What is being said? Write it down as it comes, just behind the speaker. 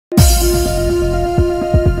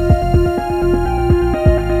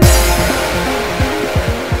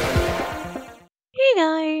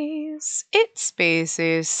It's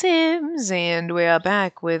Spacey Sims, and we are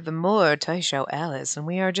back with more Taisho Alice, and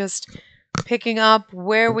we are just picking up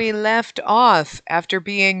where we left off after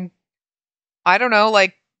being, I don't know,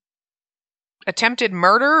 like, attempted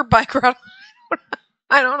murder by Gretel.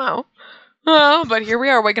 I don't know. But here we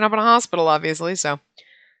are, waking up in a hospital, obviously, so.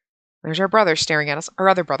 There's our brother staring at us, our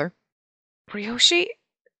other brother. Ryoshi?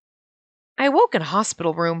 I woke in a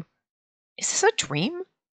hospital room. Is this a dream?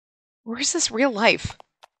 Or is this real life?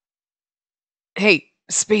 Hey,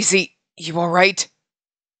 Spacey, you alright?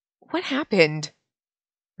 What happened?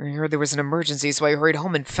 I heard there was an emergency, so I hurried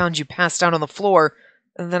home and found you passed out on the floor.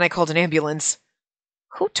 And then I called an ambulance.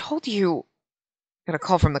 Who told you? Got a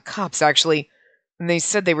call from the cops, actually. And they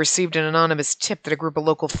said they received an anonymous tip that a group of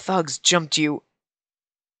local thugs jumped you.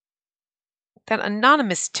 That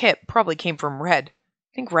anonymous tip probably came from Red.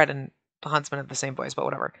 I think Red and the Huntsman have the same voice, but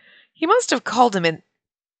whatever. He must have called it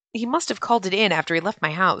in after he left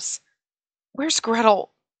my house. Where's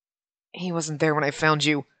Gretel? He wasn't there when I found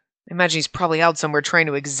you. I imagine he's probably out somewhere trying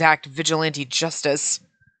to exact vigilante justice.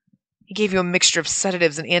 He gave you a mixture of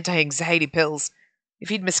sedatives and anti-anxiety pills. If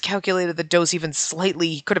he'd miscalculated the dose even slightly,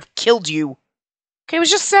 he could have killed you. Okay, it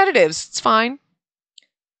was just sedatives. It's fine.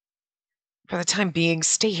 For the time being,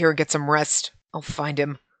 stay here and get some rest. I'll find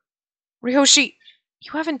him. Ryoshi,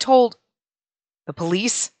 you haven't told... The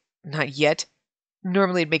police? Not yet.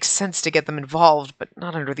 Normally it makes sense to get them involved, but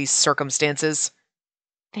not under these circumstances.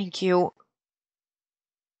 Thank you.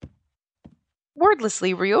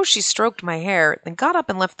 Wordlessly, Ryoshi stroked my hair, then got up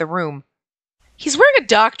and left the room. He's wearing a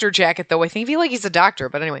doctor jacket, though. I feel like he's a doctor,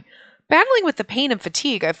 but anyway. Battling with the pain and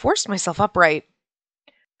fatigue, I forced myself upright.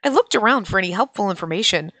 I looked around for any helpful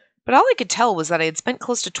information, but all I could tell was that I had spent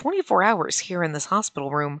close to 24 hours here in this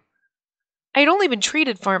hospital room. I had only been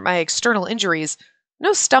treated for my external injuries,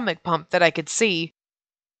 no stomach pump that I could see.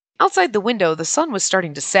 Outside the window, the sun was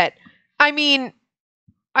starting to set. I mean,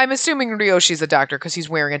 I'm assuming Ryoshi's a doctor because he's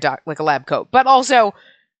wearing a lab coat. But also,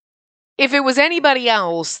 if it was anybody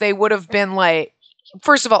else, they would have been like,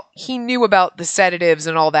 first of all, he knew about the sedatives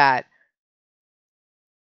and all that.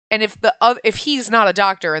 And if he's not a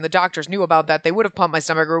doctor and the doctors knew about that, they would have pumped my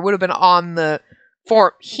stomach or it would have been on the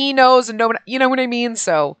form. He knows and nobody, you know what I mean?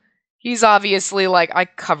 So he's obviously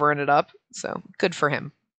like, covering it up. So good for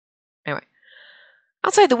him. Anyway,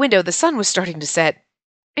 outside the window, the sun was starting to set.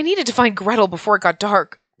 I needed to find Gretel before it got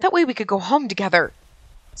dark. That way we could go home together.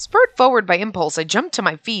 Spurred forward by impulse, I jumped to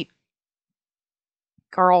my feet.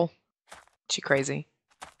 Girl. She crazy.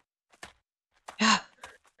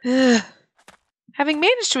 Having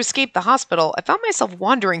managed to escape the hospital, I found myself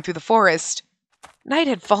wandering through the forest. Night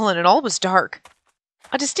had fallen and all was dark.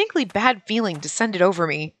 A distinctly bad feeling descended over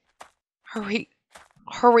me. Hurry.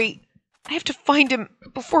 I have to find him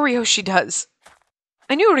before Ryoshi does.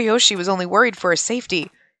 I knew Ryoshi was only worried for his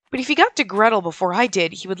safety, but if he got to Gretel before I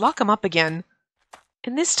did, he would lock him up again.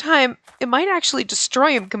 And this time, it might actually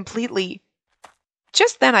destroy him completely.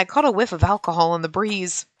 Just then, I caught a whiff of alcohol in the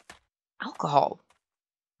breeze. Alcohol?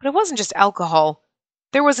 But it wasn't just alcohol.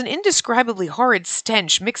 There was an indescribably horrid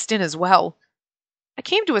stench mixed in as well. I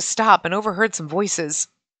came to a stop and overheard some voices.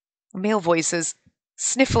 Male voices,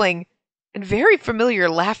 sniffling, and very familiar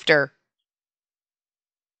laughter.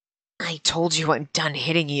 I told you I'm done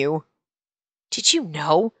hitting you. Did you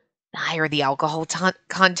know? The higher the alcohol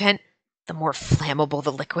content, the more flammable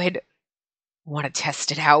the liquid. Want to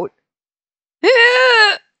test it out?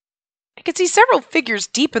 I could see several figures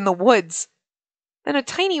deep in the woods. Then a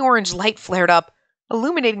tiny orange light flared up,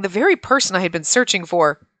 illuminating the very person I had been searching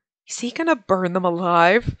for. Is he gonna burn them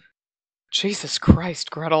alive? Jesus Christ,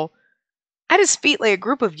 Gretel. At his feet lay a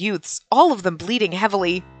group of youths, all of them bleeding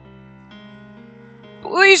heavily.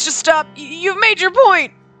 Please just stop. You've made your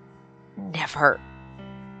point. Never.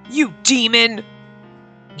 You demon.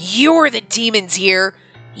 You're the demons here.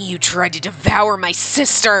 You tried to devour my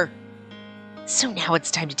sister. So now it's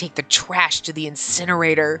time to take the trash to the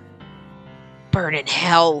incinerator. Burn in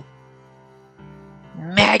hell.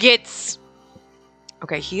 Maggots.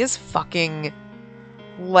 Okay, he is fucking,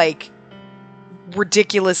 like,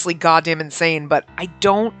 ridiculously goddamn insane, but I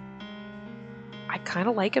kind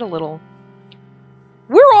of like it a little.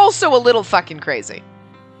 We're also a little fucking crazy.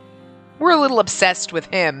 We're a little obsessed with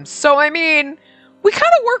him. So, I mean, we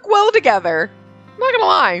kind of work well together. I'm not gonna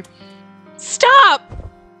lie.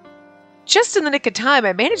 Stop! Just in the nick of time,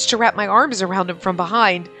 I managed to wrap my arms around him from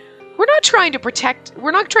behind. We're not trying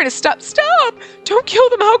to stop. Stop! Don't kill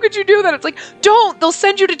them. How could you do that? It's like, don't. They'll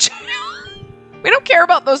send you to jail. We don't care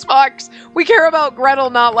about those fucks. We care about Gretel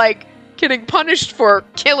not, like, getting punished for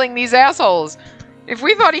killing these assholes. If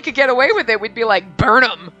we thought he could get away with it, we'd be like, burn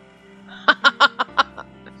him.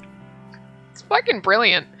 It's fucking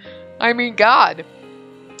brilliant. I mean, God.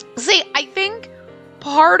 See, I think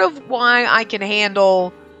part of why I can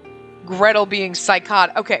handle Gretel being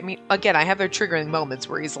psychotic. Okay, I mean, again, I have their triggering moments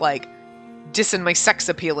where he's like dissing my sex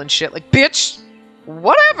appeal and shit. Like, bitch,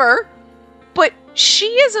 whatever. But she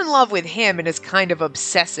is in love with him and is kind of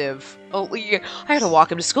obsessive. Oh, yeah, I gotta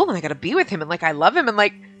walk him to school and I gotta be with him and like I love him and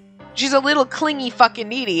like she's a little clingy fucking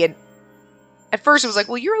needy. And at first it was like,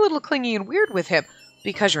 well, you're a little clingy and weird with him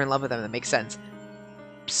because you're in love with him. That makes sense.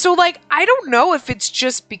 So like, I don't know if it's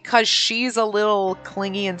just because she's a little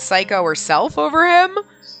clingy and psycho herself over him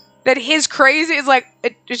that his crazy is like,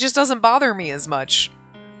 it just doesn't bother me as much.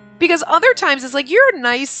 Because other times it's like, you're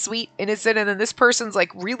nice, sweet, innocent, and then this person's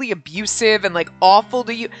like really abusive and like awful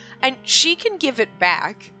to you. And she can give it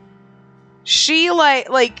back. She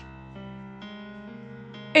like,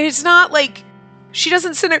 it's not like, she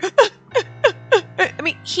doesn't sit there. I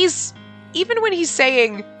mean, even when he's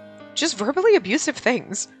saying just verbally abusive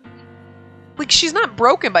things, like she's not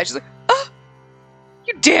broken by it. She's like, oh,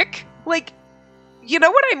 you dick. Like, you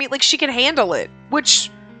know what I mean? Like she can handle it,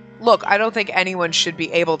 which, look, I don't think anyone should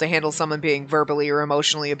be able to handle someone being verbally or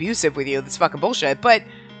emotionally abusive with you. That's fucking bullshit. But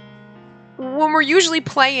when we're usually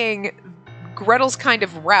playing Gretel's kind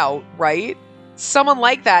of route, right? Someone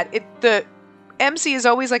like that, the MC is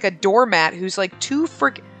always like a doormat who's like too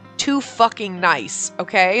fucking nice,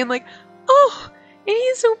 okay? And like, oh, and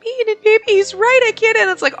he's so mean and maybe he's right, I get it.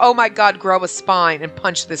 And it's like, oh my God, grow a spine and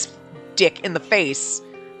punch this dick in the face.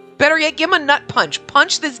 Better yet, give him a nut punch.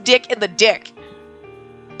 Punch this dick in the dick.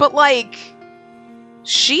 But like,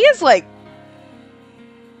 she is like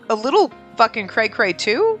a little fucking cray-cray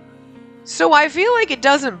too. So I feel like it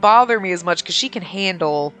doesn't bother me as much because she can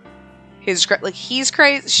handle his, like he's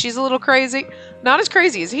crazy, she's a little crazy. Not as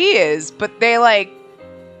crazy as he is, but they like,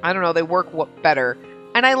 I don't know, they work better.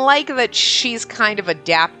 And I like that she's kind of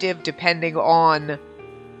adaptive depending on,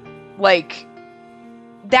 like,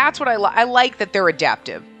 that's what I like. I like that they're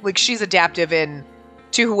adaptive. Like, she's adaptive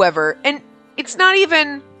to whoever. And it's not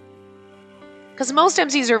even, because most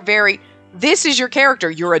MCs are very, this is your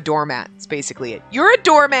character, you're a doormat. It's basically it. You're a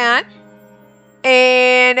doormat,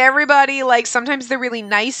 and everybody, like, sometimes they're really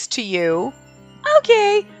nice to you.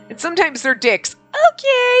 Okay. And sometimes they're dicks.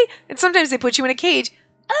 Okay. And sometimes they put you in a cage.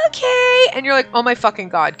 Okay. And you're like, oh my fucking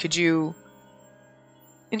God, could you?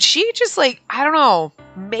 And she just like, I don't know,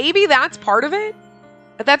 maybe that's part of it.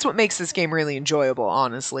 But that's what makes this game really enjoyable,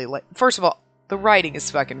 honestly. Like, first of all, the writing is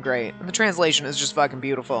fucking great. And the translation is just fucking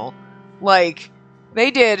beautiful. Like,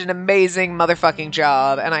 they did an amazing motherfucking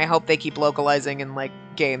job. And I hope they keep localizing in, like,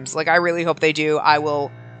 games. Like, I really hope they do. I will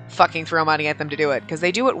fucking throw money at them to do it. Because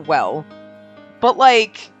they do it well. But,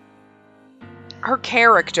 like, her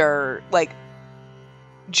character, like,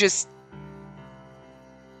 just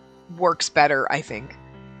works better, I think.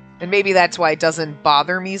 And maybe that's why it doesn't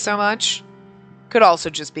bother me so much. Could also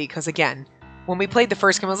just be because, again, when we played the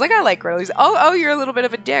first game, I was like, I like Gretel. He's, oh, you're a little bit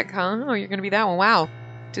of a dick, huh? Oh, you're going to be that one. Wow.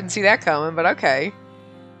 Didn't see that coming, but okay.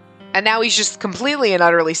 And now he's just completely and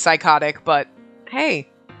utterly psychotic, but hey,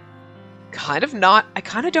 kind of not. I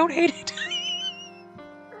kind of don't hate it.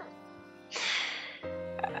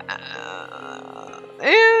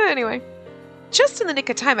 Anyway. Just in the nick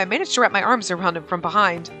of time, I managed to wrap my arms around him from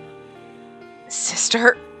behind.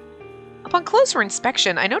 Sister. Upon closer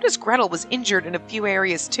inspection, I noticed Gretel was injured in a few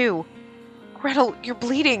areas too. Gretel, you're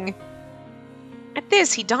bleeding. At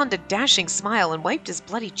this, he donned a dashing smile and wiped his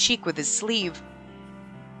bloody cheek with his sleeve.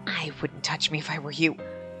 I wouldn't touch me if I were you.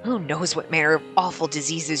 Who knows what manner of awful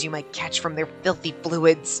diseases you might catch from their filthy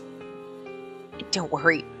fluids. Don't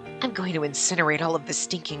worry, I'm going to incinerate all of this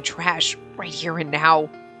stinking trash right here and now.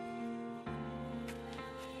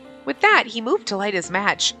 With that, he moved to light his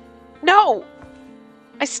match. No!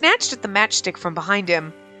 I snatched at the matchstick from behind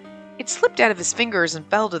him. It slipped out of his fingers and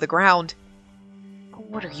fell to the ground.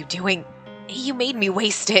 What are you doing? You made me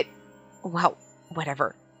waste it. Well,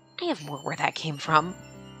 whatever. I have more where that came from.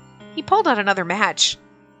 He pulled out another match.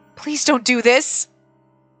 Please don't do this.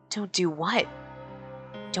 Don't do what?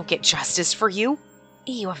 Don't get justice for you?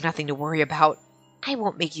 You have nothing to worry about. I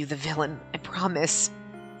won't make you the villain, I promise.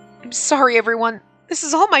 I'm sorry, everyone. This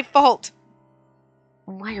is all my fault.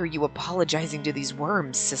 Why are you apologizing to these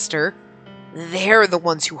worms, sister? They're the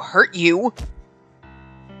ones who hurt you.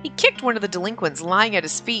 He kicked one of the delinquents lying at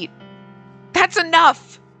his feet. That's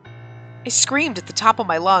enough! I screamed at the top of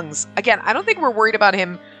my lungs. Again, I don't think we're worried about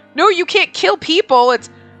him. No, you can't kill people. It's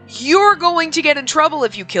you're going to get in trouble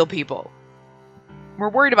if you kill people. We're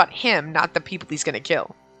worried about him, not the people he's going to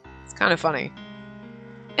kill. It's kind of funny.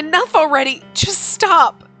 Enough already. Just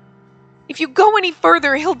stop. If you go any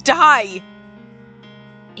further, he'll die.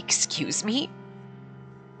 Excuse me?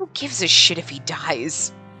 Who gives a shit if he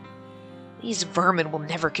dies? These vermin will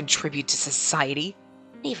never contribute to society.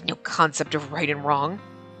 They have no concept of right and wrong.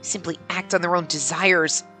 They simply act on their own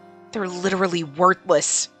desires. They're literally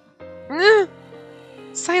worthless.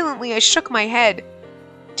 Silently, I shook my head.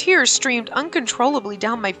 Tears streamed uncontrollably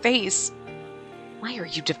down my face. Why are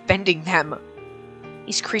you defending them?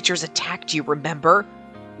 These creatures attacked you, remember?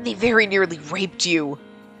 And they very nearly raped you.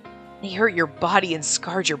 They hurt your body and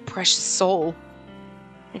scarred your precious soul.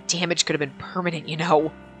 The damage could have been permanent, you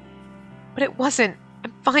know. But it wasn't.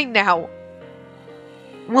 I'm fine now.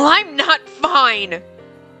 Well, I'm not fine!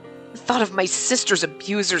 The thought of my sister's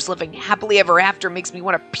abusers living happily ever after makes me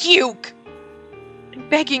want to puke. I'm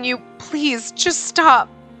begging you, please, just stop.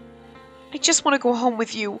 I just want to go home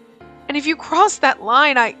with you. And if you cross that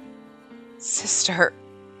line, Sister.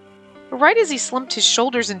 Right as he slumped his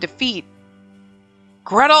shoulders in defeat.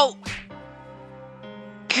 Gretel!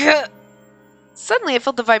 Gah! Suddenly I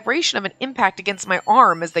felt the vibration of an impact against my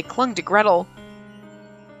arm as they clung to Gretel.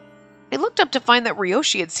 I looked up to find that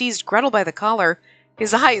Ryoshi had seized Gretel by the collar,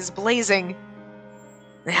 his eyes blazing.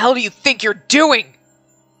 The hell do you think you're doing?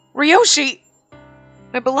 Ryoshi!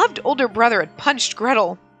 My beloved older brother had punched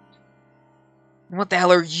Gretel. What the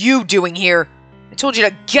hell are you doing here? I told you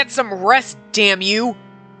to get some rest, damn you!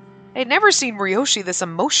 I had never seen Ryoshi this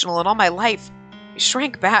emotional in all my life. I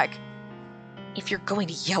shrank back. If you're going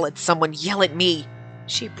to yell at someone, yell at me.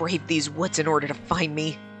 She braved these woods in order to find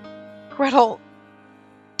me. Gretel.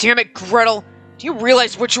 Damn it, Gretel! Do you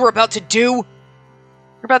realize what you're about to do? You're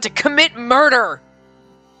about to commit murder!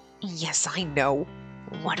 Yes, I know.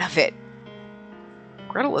 What of it?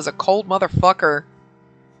 Gretel is a cold motherfucker.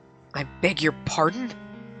 I beg your pardon?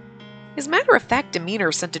 His matter-of-fact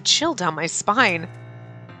demeanor sent a chill down my spine.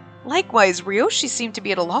 Likewise, Ryoshi seemed to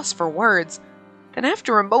be at a loss for words. Then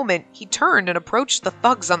after a moment, he turned and approached the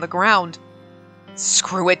thugs on the ground.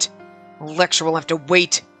 Screw it. The lecture will have to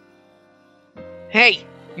wait. Hey,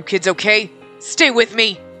 you kids okay? Stay with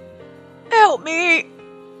me. Help me.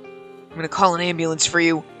 I'm gonna call an ambulance for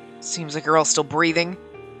you. Seems like you're all still breathing.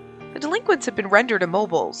 The delinquents had been rendered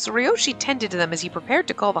immobile, so Ryoshi tended to them as he prepared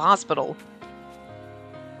to call the hospital.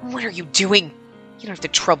 What are you doing? You don't have to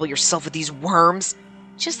trouble yourself with these worms.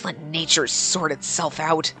 Just let nature sort itself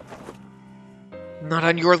out. Not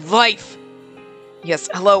on your life! Yes,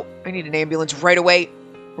 hello? I need an ambulance right away.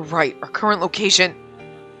 Right, our current location.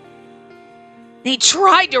 They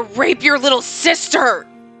tried to rape your little sister!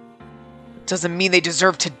 Doesn't mean they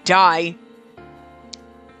deserve to die.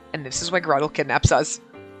 And this is why Gretel kidnaps us.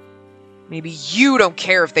 Maybe you don't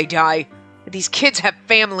care if they die, but these kids have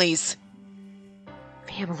families.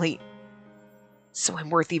 Family. So I'm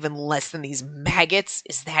worth even less than these maggots?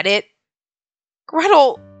 Is that it?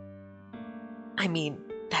 Gretel! I mean,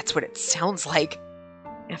 that's what it sounds like.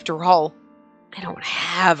 After all, I don't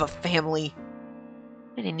have a family.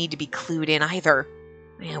 I didn't need to be clued in either.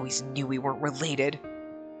 I always knew we weren't related.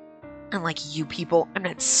 Unlike you people, I'm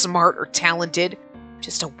not smart or talented. I'm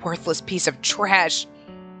just a worthless piece of trash.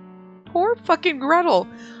 Poor fucking Gretel.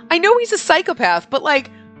 I know he's a psychopath, but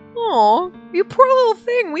like, aw, you poor little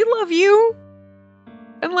thing, we love you.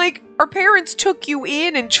 And like, our parents took you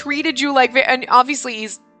in and treated you like, and obviously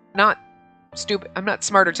he's not stupid. I'm not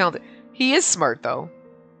smart or talented. He is smart, though.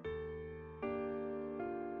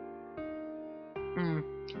 And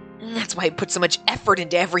that's why I put so much effort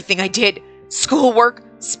into everything I did. Schoolwork,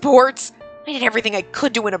 sports. I did everything I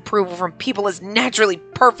could to win approval from people as naturally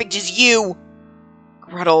perfect as you.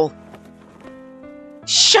 Gretel.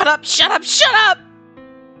 Shut up, shut up, shut up!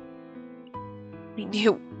 I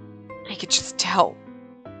knew. I could just tell.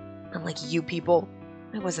 Unlike you people,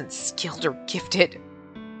 I wasn't skilled or gifted.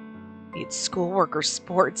 Be it schoolwork or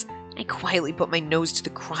sports, I quietly put my nose to the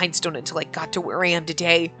grindstone until I got to where I am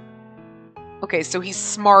today. Okay, so he's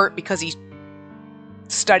smart because he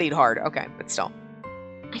studied hard. Okay, but still.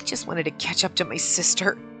 I just wanted to catch up to my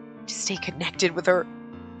sister, to stay connected with her,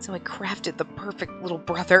 so I crafted the perfect little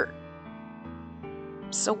brother.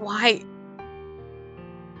 So why?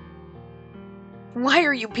 Why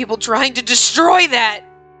are you people trying to destroy that?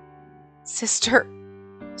 Sister.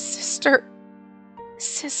 Sister.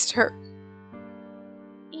 Sister.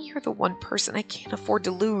 You're the one person I can't afford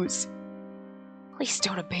to lose. Please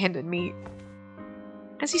don't abandon me.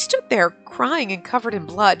 As he stood there, crying and covered in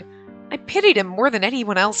blood, I pitied him more than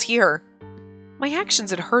anyone else here. My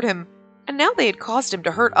actions had hurt him, and now they had caused him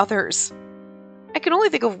to hurt others. I could only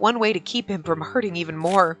think of one way to keep him from hurting even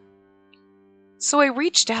more. So I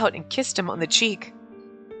reached out and kissed him on the cheek.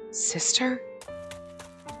 Sister?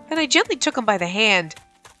 Then I gently took him by the hand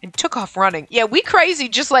and took off running. Yeah, we crazy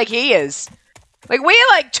just like he is. Like, we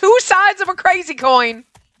like two sides of a crazy coin.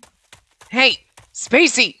 Hey,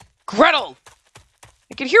 Spacey, Gretel!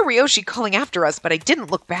 I could hear Ryoshi calling after us, but I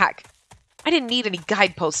didn't look back. I didn't need any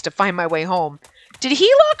guideposts to find my way home. Did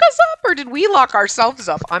he lock us up, or did we lock ourselves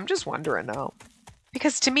up? I'm just wondering now.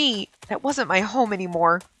 Because to me, that wasn't my home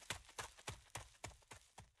anymore.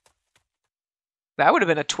 That would have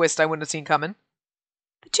been a twist I wouldn't have seen coming.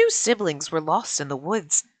 The two siblings were lost in the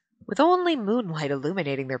woods, with only moonlight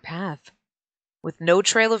illuminating their path. With no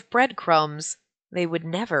trail of breadcrumbs, they would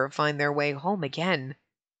never find their way home again.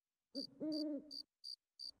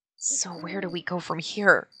 So where do we go from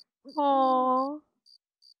here? Aww.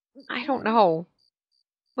 I don't know.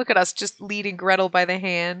 Look at us just leading Gretel by the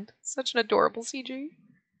hand. Such an adorable CG.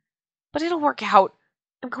 But it'll work out.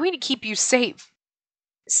 I'm going to keep you safe.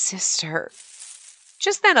 Sister.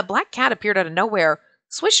 Just then, a black cat appeared out of nowhere,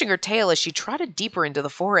 swishing her tail as she trotted deeper into the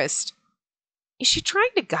forest. Is she trying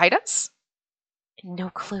to guide us? No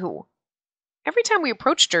clue. Every time we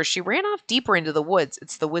approached her, she ran off deeper into the woods.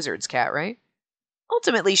 It's the wizard's cat, right?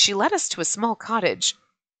 Ultimately, she led us to a small cottage.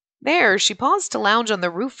 There, she paused to lounge on the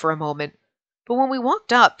roof for a moment, but when we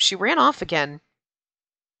walked up, she ran off again.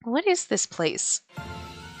 What is this place?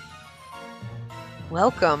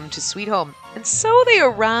 Welcome to Sweet Home. And so they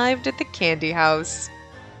arrived at the candy house.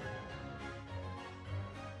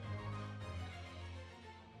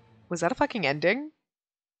 Was that a fucking ending?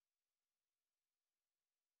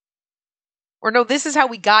 Or no, this is how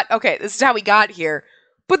we got... Okay, this is how we got here.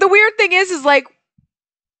 But the weird thing is like,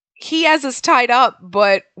 he has us tied up,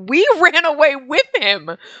 but we ran away with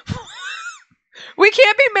him. We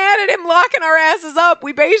can't be mad at him locking our asses up.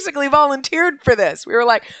 We basically volunteered for this. We were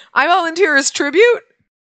like, I volunteer as tribute.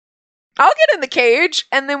 I'll get in the cage,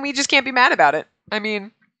 and then we just can't be mad about it. I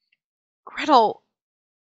mean, Gretel,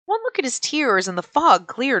 one look at his tears and the fog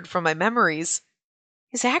cleared from my memories.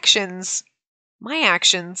 His actions, my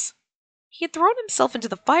actions. He had thrown himself into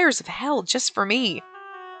the fires of hell just for me.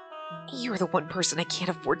 You're the one person I can't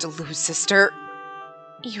afford to lose, sister.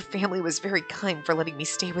 Your family was very kind for letting me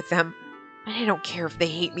stay with them, but I don't care if they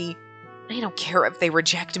hate me. I don't care if they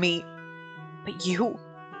reject me. But you,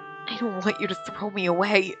 I don't want you to throw me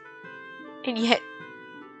away. And yet,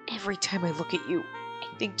 every time I look at you,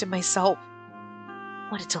 I think to myself,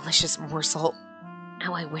 what a delicious morsel.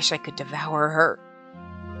 How I wish I could devour her.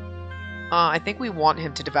 I think we want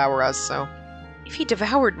him to devour us, so... If he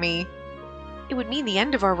devoured me, it would mean the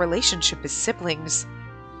end of our relationship as siblings.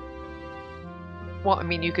 Well, I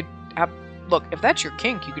mean, you could have... Look, if that's your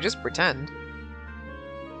kink, you could just pretend.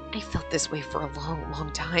 I felt this way for a long,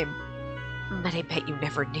 long time. But I bet you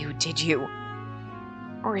never knew, did you?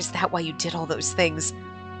 Or is that why you did all those things?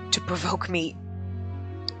 To provoke me?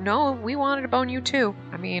 No, we wanted to bone you too.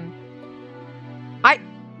 I mean...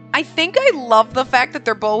 I think I love the fact that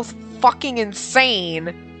they're both fucking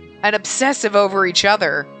insane and obsessive over each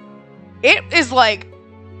other. It is like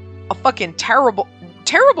a fucking terrible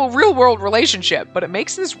real-world relationship, but it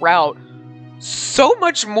makes this route so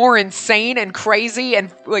much more insane and crazy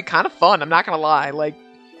and, like, kind of fun, I'm not gonna lie. Like,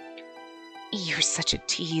 you're such a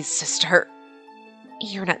tease, sister.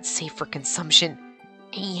 You're not safe for consumption,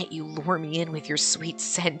 and yet you lure me in with your sweet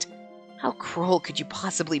scent. How cruel could you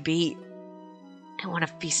possibly be? I want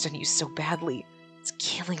to feast on you so badly. It's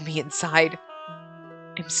killing me inside.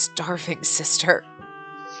 I'm starving, sister.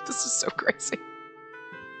 This is so crazy.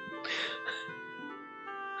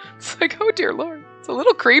 It's like, oh dear Lord. It's a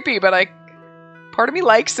little creepy, but part of me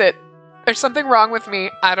likes it. There's something wrong with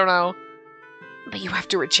me. I don't know. But you have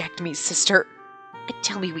to reject me, sister. And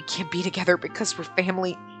tell me we can't be together because we're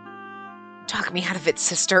family. Talk me out of it,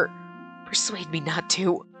 sister. Persuade me not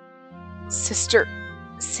to. Sister.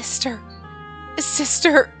 Sister.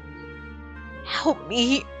 Sister. Help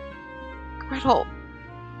me. Gretel.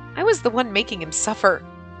 I was the one making him suffer.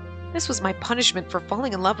 This was my punishment for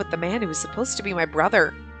falling in love with the man who was supposed to be my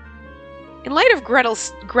brother. In light of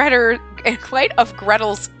Gretel's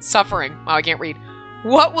suffering, wow, I can't read.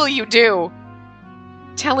 What will you do?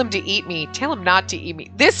 Tell him to eat me. Tell him not to eat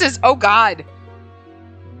me. This is, oh God.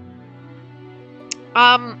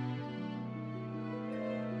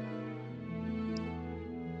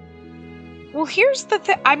 Well, here's the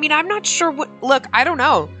thing. I mean, I'm not sure what, look, I don't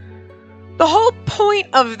know. The whole point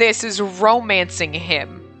of this is romancing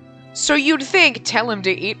him. So you'd think, tell him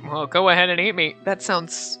to eat, well, go ahead and eat me. That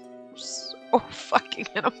sounds so fucking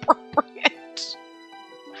inappropriate.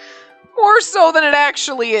 More so than it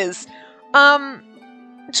actually is.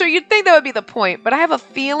 So you'd think that would be the point, but I have a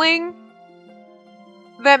feeling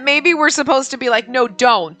that maybe we're supposed to be like, no,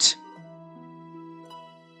 don't.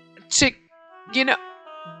 You know,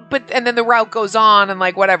 but, and then the route goes on and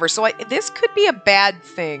like, whatever. So this could be a bad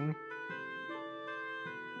thing.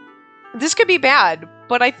 This could be bad,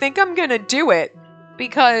 but I think I'm gonna do it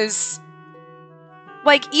because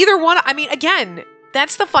Like, either one, I mean, again,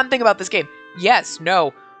 that's the fun thing about this game. Yes,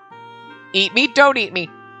 no. Eat me, don't eat me.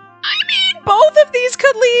 I mean, both of these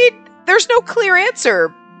could lead. There's no clear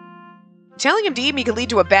answer. Telling him to eat me could lead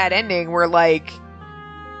to a bad ending where, like,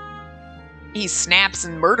 he snaps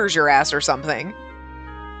and murders your ass or something.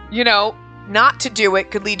 You know, not to do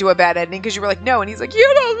it could lead to a bad ending because you were like, no, and he's like,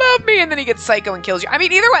 you don't love me, and then he gets psycho and kills you. I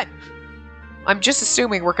mean, either way, I'm just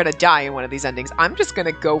assuming we're gonna die in one of these endings. I'm just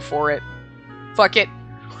gonna go for it. Fuck it.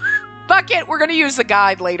 Fuck it, we're gonna use the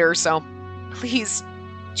guide later, so please,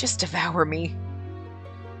 just devour me.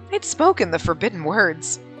 I'd spoken the forbidden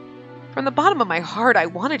words. From the bottom of my heart, I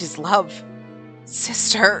wanted his love.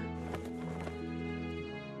 Sister.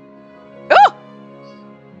 Oh!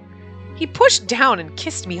 He pushed down and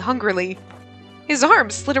kissed me hungrily. His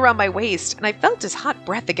arms slid around my waist, and I felt his hot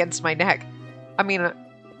breath against my neck. I mean,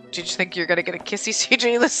 did you think you're gonna get a kissy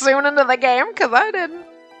CG this soon into the game? Because I didn't.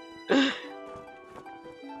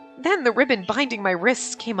 Then the ribbon binding my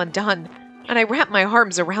wrists came undone, and I wrapped my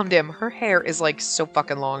arms around him. Her hair is, like, so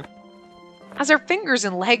fucking long. As our fingers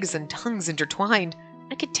and legs and tongues intertwined,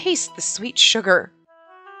 I could taste the sweet sugar.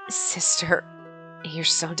 Sister, you're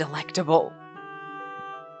so delectable.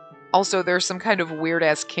 Also, there's some kind of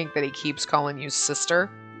weird-ass kink that he keeps calling you sister.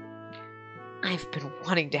 I've been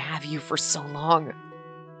wanting to have you for so long.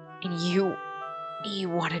 And you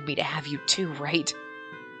wanted me to have you too, right?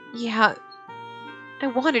 Yeah, I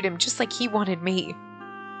wanted him just like he wanted me.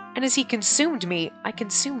 And as he consumed me, I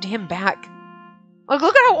consumed him back. Like,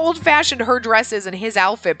 look at how old-fashioned her dress is and his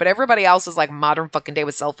outfit, but everybody else is like modern fucking day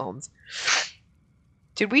with cell phones.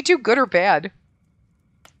 Did we do good or bad?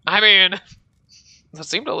 I mean, it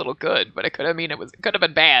seemed a little good, but it could have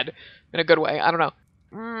been bad in a good way. I don't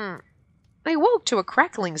know. I woke to a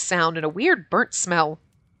crackling sound and a weird burnt smell.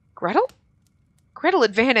 Gretel? Gretel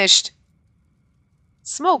had vanished.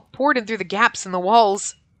 Smoke poured in through the gaps in the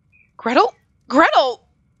walls. Gretel? Gretel!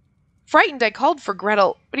 Frightened, I called for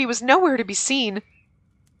Gretel, but he was nowhere to be seen.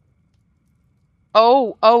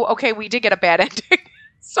 Oh, okay, we did get a bad ending.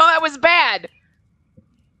 So that was bad.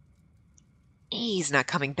 He's not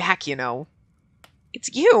coming back, you know.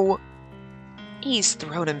 It's you. He's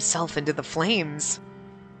thrown himself into the flames.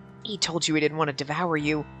 He told you he didn't want to devour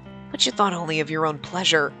you, but you thought only of your own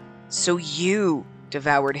pleasure, so you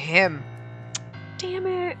devoured him. Damn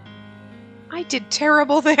it. I did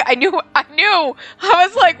terrible things. I knew. I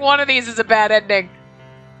was like, one of these is a bad ending.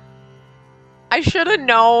 I should have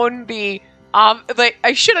known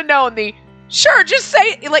sure, just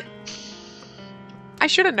say, like, I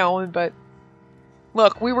should have known, but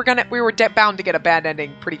look, we were bound to get a bad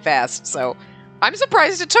ending pretty fast, so I'm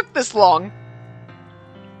surprised it took this long.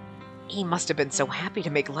 He must have been so happy to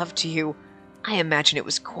make love to you. I imagine it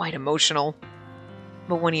was quite emotional.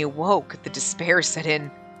 But when he awoke, the despair set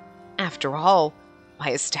in. After all,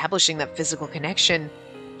 by establishing that physical connection,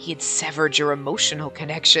 he had severed your emotional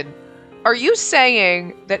connection. Are you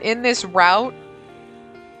saying that in this route,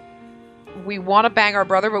 we want to bang our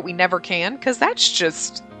brother, but we never can? Because that's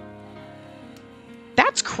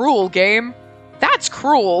cruel, game. That's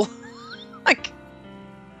cruel. Like,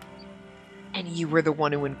 and you were the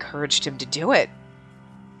one who encouraged him to do it.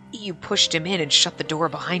 You pushed him in and shut the door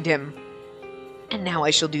behind him. And now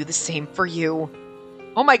I shall do the same for you.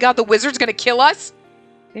 Oh my god, the wizard's gonna kill us?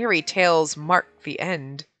 Fairy tales mark the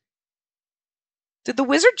end. Did the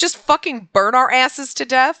wizard just fucking burn our asses to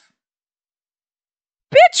death?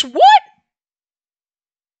 Bitch, what?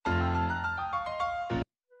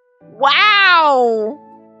 Wow!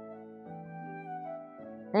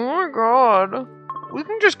 Oh my god. We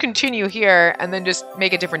can just continue here and then just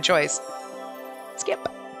make a different choice. Skip.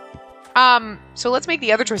 So let's make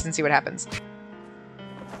the other choice and see what happens.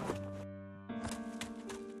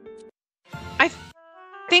 I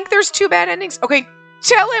think there's two bad endings. Okay,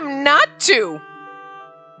 tell him not to!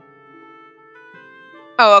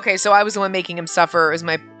 Oh, okay, so I was the one making him suffer as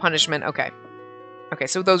my punishment. Okay. Okay,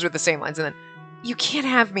 so those were the same lines. And then, you can't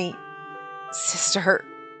have me. Sister.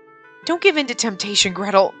 Don't give in to temptation,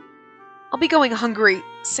 Gretel. I'll be going hungry,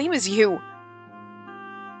 same as you.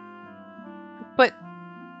 But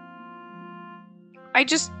I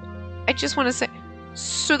just want to say,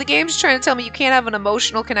 so the game's trying to tell me you can't have an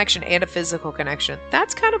emotional connection and a physical connection.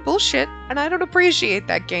 That's kind of bullshit, and I don't appreciate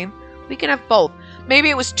that, game. We can have both. Maybe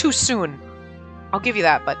it was too soon. I'll give you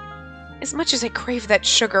that, but as much as I crave that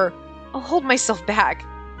sugar, I'll hold myself back.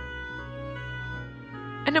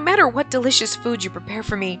 And no matter what delicious food you prepare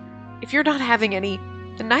for me, if you're not having any,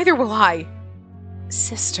 then neither will I.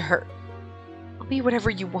 Sister, I'll be whatever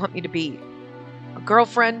you want me to be. A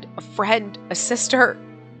girlfriend, a friend, a sister.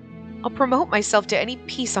 I'll promote myself to any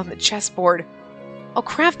piece on the chessboard. I'll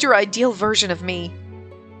craft your ideal version of me.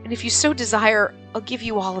 and if you so desire, I'll give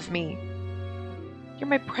you all of me. You're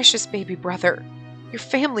my precious baby brother, your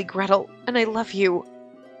family, Gretel, and I love you.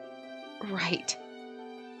 Right.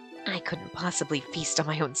 I couldn't possibly feast on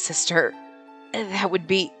my own sister. That would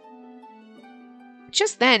be...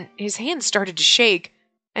 Just then, his hands started to shake,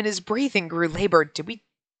 and his breathing grew labored.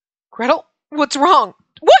 Gretel, what's wrong?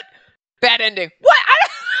 What? Bad ending. What?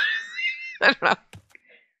 I don't know.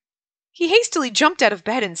 He hastily jumped out of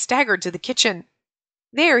bed and staggered to the kitchen.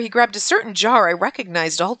 There, he grabbed a certain jar I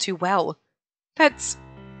recognized all too well.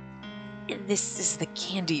 This is the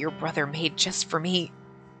candy your brother made just for me.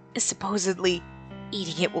 Supposedly,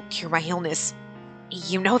 eating it will cure my illness.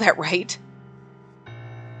 You know that, right?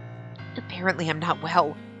 Apparently I'm not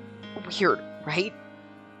well. Weird, right?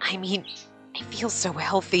 I mean, I feel so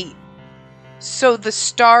healthy. So the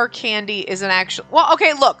star candy is an actual... Well,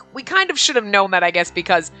 okay, look. We kind of should have known that, I guess,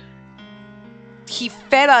 because he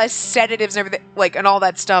fed us sedatives and everything, like, and all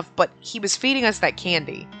that stuff, but he was feeding us that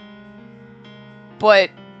candy. But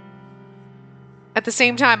at the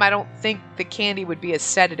same time, I don't think the candy would be a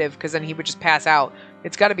sedative, because then he would just pass out.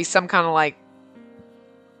 It's got to be some kind of, like...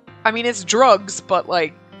 I mean, it's drugs, but,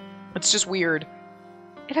 like, it's just weird.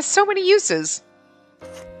 It has so many uses.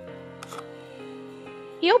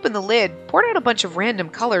 He opened the lid, poured out a bunch of random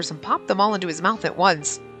colors, and popped them all into his mouth at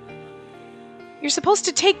once. You're supposed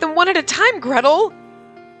to take them one at a time, Gretel!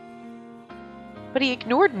 But he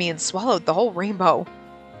ignored me and swallowed the whole rainbow.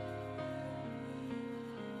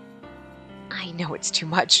 I know it's too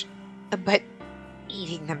much, but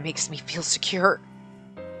eating them makes me feel secure.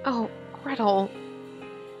 Oh, Gretel,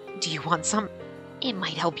 do you want some? It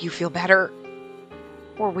might help you feel better.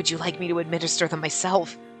 Or would you like me to administer them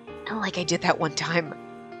myself, like I did that one time?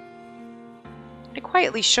 I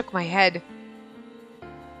quietly shook my head.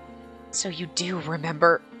 So you do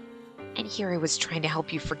remember. And here I was trying to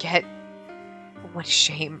help you forget. What a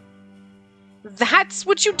shame. That's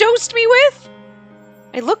what you dosed me with?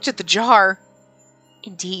 I looked at the jar.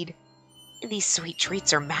 Indeed, these sweet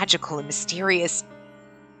treats are magical and mysterious.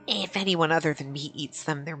 If anyone other than me eats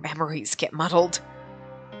them, their memories get muddled.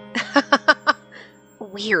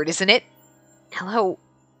 Weird, isn't it? Hello,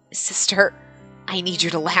 sister. I need you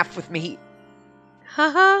to laugh with me.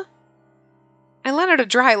 Haha. I let out a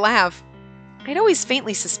dry laugh. I'd always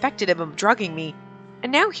faintly suspected him of drugging me,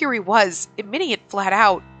 and now here he was, admitting it flat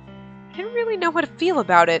out. I didn't really know how to feel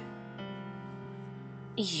about it.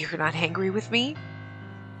 You're not angry with me?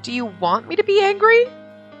 Do you want me to be angry?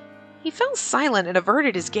 He fell silent and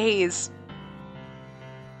averted his gaze.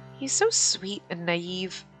 He's so sweet and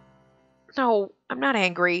naive. No, I'm not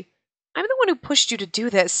angry. I'm the one who pushed you to do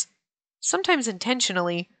this. Sometimes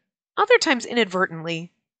intentionally, other times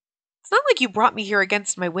inadvertently. It's not like you brought me here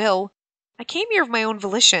against my will. I came here of my own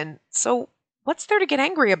volition, so what's there to get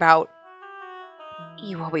angry about?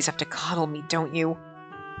 You always have to coddle me, don't you?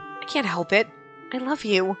 I can't help it. I love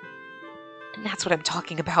you. And that's what I'm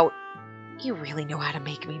talking about. You really know how to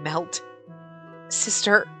make me melt.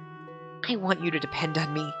 Sister, I want you to depend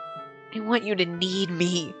on me. I want you to need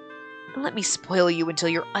me. And let me spoil you until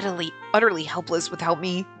you're utterly helpless without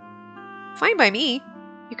me. Fine by me.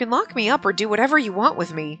 You can lock me up or do whatever you want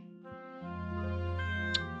with me.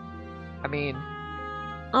 I mean,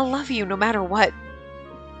 I'll love you no matter what.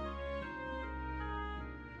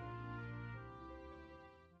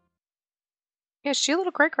 Yeah, she's a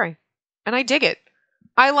little cray-cray. And I dig it.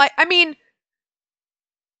 I mean,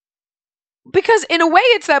 because in a way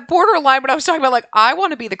it's that borderline when I was talking about, like, I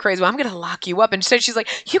want to be the crazy one. I'm going to lock you up. And instead she's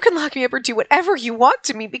like, you can lock me up or do whatever you want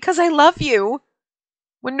to me because I love you.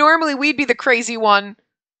 When normally we'd be the crazy one.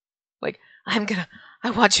 Like,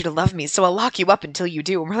 I want you to love me, so I'll lock you up until you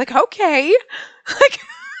do. And we're like, okay. Like,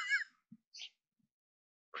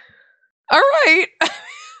 all right.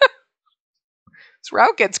 This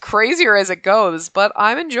route gets crazier as it goes, but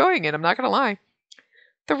I'm enjoying it, I'm not going to lie.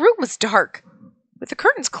 The room was dark. With the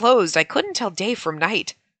curtains closed, I couldn't tell day from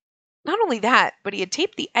night. Not only that, but he had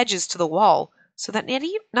taped the edges to the wall, so that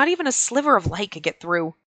not even a sliver of light could get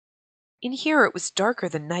through. In here it was darker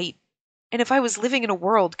than night, and as if I was living in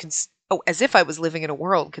a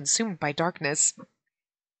world consumed by darkness.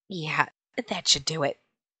 Yeah, that should do it.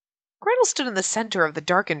 Gretel stood in the center of the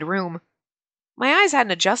darkened room. My eyes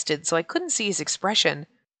hadn't adjusted, so I couldn't see his expression,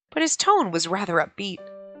 but his tone was rather upbeat.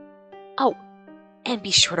 Oh, and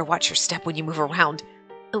be sure to watch your step when you move around.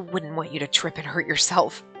 I wouldn't want you to trip and hurt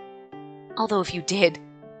yourself. Although if you did,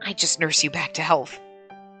 I'd just nurse you back to health.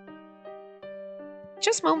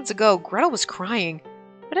 Just moments ago, Gretel was crying,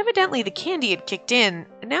 but evidently the candy had kicked in,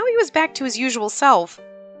 and now he was back to his usual self.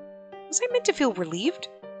 Was I meant to feel relieved?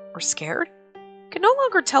 Or scared? I could no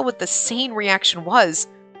longer tell what the sane reaction was,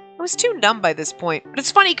 I was too numb by this point. But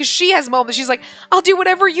it's funny because she has moments. She's like, I'll do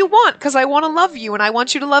whatever you want because I want to love you and I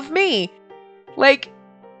want you to love me. Like,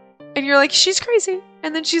 and you're like, she's crazy.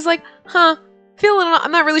 And then she's like, huh,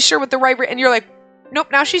 I'm not really sure what the right... And you're like, nope,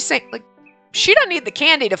 now she's saying, like, she doesn't need the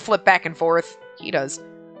candy to flip back and forth. He does.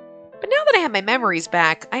 But now that I had my memories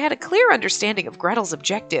back, I had a clear understanding of Gretel's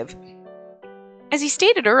objective. As he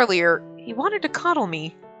stated earlier, he wanted to coddle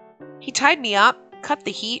me. He tied me up, cut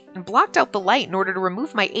the heat, and blocked out the light in order to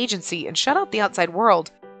remove my agency and shut out the outside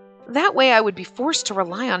world. That way I would be forced to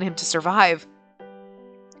rely on him to survive.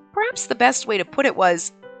 Perhaps the best way to put it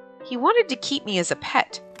was, he wanted to keep me as a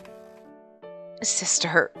pet.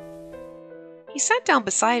 Sister. He sat down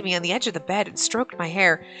beside me on the edge of the bed and stroked my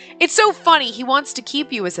hair. It's so funny. He wants to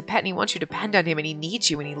keep you as a pet and he wants you to depend on him and he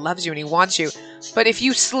needs you and he loves you and he wants you. But if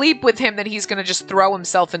you sleep with him, then he's going to just throw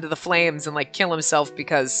himself into the flames and like kill himself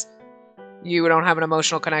because you don't have an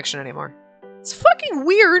emotional connection anymore. It's fucking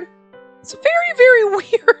weird. It's very, very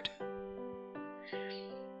weird.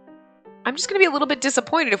 I'm just going to be a little bit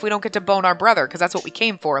disappointed if we don't get to bone our brother, because that's what we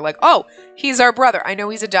came for. Like, oh, he's our brother. I know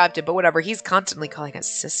he's adopted, but whatever. He's constantly calling us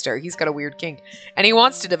sister. He's got a weird kink. And he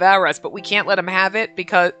wants to devour us, but we can't let him have it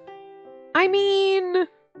because... I mean...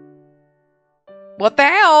 What the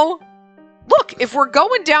hell? Look, if we're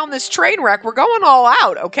going down this train wreck, we're going all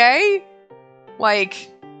out, okay?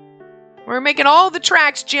 Like, we're making all the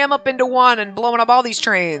tracks jam up into one and blowing up all these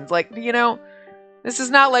trains. Like, you know... This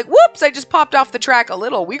is not like, whoops, I just popped off the track a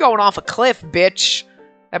little. We going off a cliff, bitch.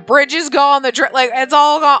 That bridge is gone. Like, it's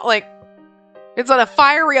all gone. Like, it's on a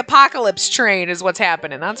fiery apocalypse train is what's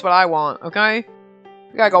happening. That's what I want, okay?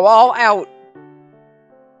 We gotta go all out.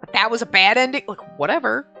 But that was a bad ending. Like,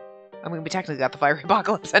 whatever. I mean, we technically got the fiery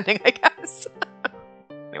apocalypse ending, I guess.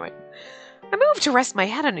 Anyway. I moved to rest my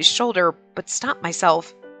head on his shoulder, but stopped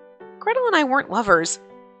myself. Gretel and I weren't lovers.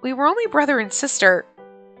 We were only brother and sister.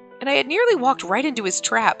 And I had nearly walked right into his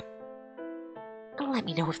trap. Let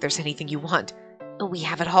me know if there's anything you want. We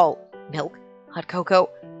have it all. Milk, hot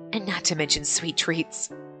cocoa, and not to mention sweet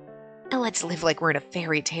treats. Let's live like we're in a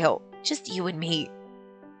fairy tale. Just you and me.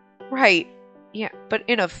 Right. Yeah, but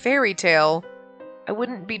in a fairy tale, I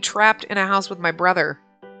wouldn't be trapped in a house with my brother.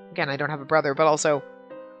 Again, I don't have a brother, but also,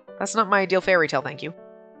 that's not my ideal fairy tale, thank you.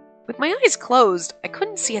 With my eyes closed, I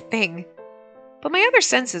couldn't see a thing. But my other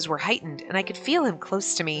senses were heightened, and I could feel him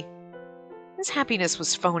close to me. His happiness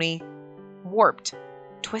was phony, warped,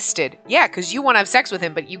 twisted. Yeah, because you want to have sex with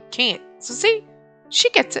him, but you can't. So see, she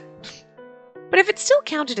gets it. But if it still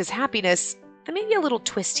counted as happiness, then maybe a little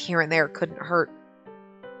twist here and there couldn't hurt.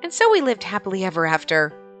 And so we lived happily ever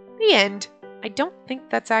after. The end. I don't think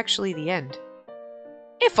that's actually the end.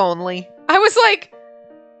 If only. I was like...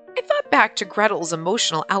 I thought back to Gretel's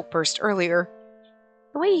emotional outburst earlier.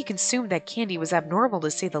 The way he consumed that candy was abnormal,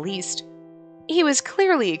 to say the least. He was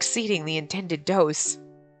clearly exceeding the intended dose.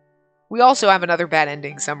 We also have another bad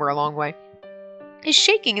ending somewhere along the way. His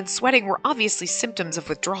shaking and sweating were obviously symptoms of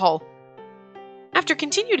withdrawal. After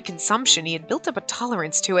continued consumption, he had built up a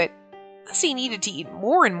tolerance to it. Thus he needed to eat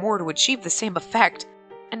more and more to achieve the same effect,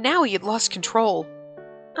 and now he had lost control.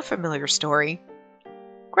 A familiar story.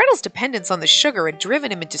 Gretel's dependence on the sugar had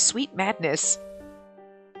driven him into sweet madness.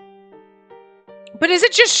 But is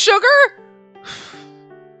it just sugar?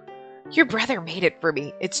 Your brother made it for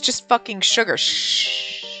me. It's just fucking sugar.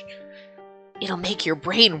 Shh. It'll make your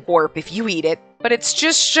brain warp if you eat it, but it's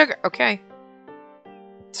just sugar. Okay.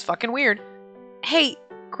 It's fucking weird. Hey,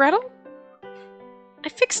 Gretel? I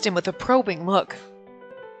fixed him with a probing look.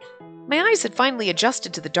 My eyes had finally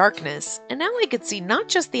adjusted to the darkness, and now I could see not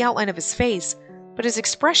just the outline of his face, but his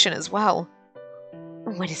expression as well.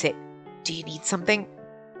 What is it? Do you need something?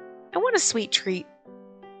 I want a sweet treat.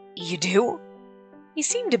 You do? He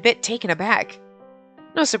seemed a bit taken aback.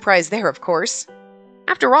 No surprise there, of course.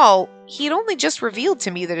 After all, he had only just revealed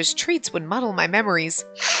to me that his treats would muddle my memories.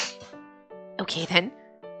 Okay then,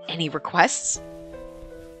 any requests?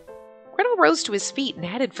 Gretel rose to his feet and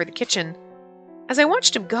headed for the kitchen. As I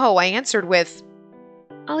watched him go, I answered with,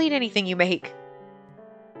 I'll eat anything you make.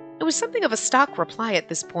 It was something of a stock reply at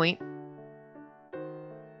this point.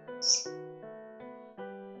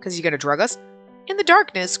 Because you gonna drug us? In the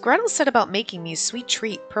darkness, Gretel set about making me a sweet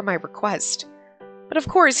treat per my request. But of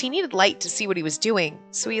course, he needed light to see what he was doing,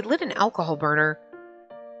 so he had lit an alcohol burner.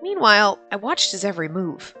 Meanwhile, I watched his every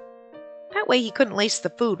move. That way he couldn't lace the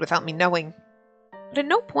food without me knowing. But at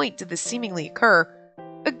no point did this seemingly occur.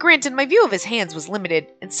 Granted, my view of his hands was limited,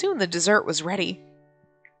 and soon the dessert was ready.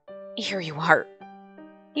 Here you are.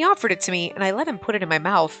 He offered it to me, and I let him put it in my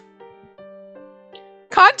mouth.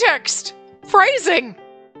 Context! Phrasing!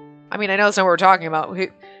 I mean, I know that's not what we're talking about.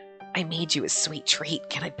 I made you a sweet treat.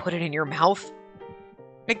 Can I put it in your mouth?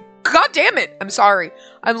 God damn it! I'm sorry.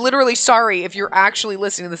 I'm literally sorry if you're actually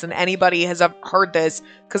listening to this and anybody has heard this,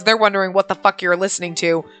 because they're wondering what the fuck you're listening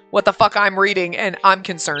to, what the fuck I'm reading, and I'm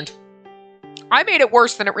concerned. I made it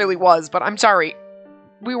worse than it really was, but I'm sorry.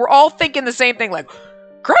 We were all thinking the same thing, like,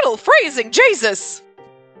 Gretel phrasing, Jesus!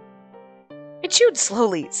 I chewed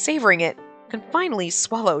slowly, savoring it, and finally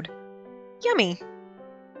swallowed. Yummy.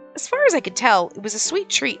 As far as I could tell, it was a sweet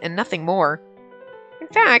treat and nothing more. In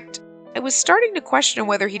fact, I was starting to question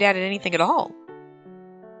whether he'd added anything at all.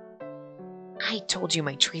 I told you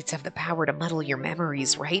my treats have the power to muddle your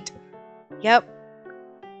memories, right? Yep.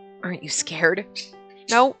 Aren't you scared?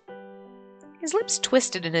 No. His lips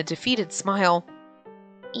twisted in a defeated smile.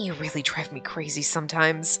 You really drive me crazy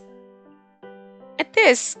sometimes. At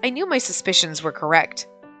this, I knew my suspicions were correct.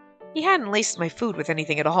 He hadn't laced my food with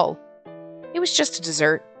anything at all. It was just a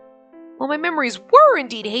dessert. While my memories were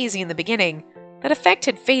indeed hazy in the beginning, that effect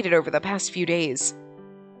had faded over the past few days.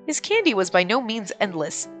 His candy was by no means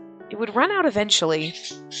endless. It would run out eventually.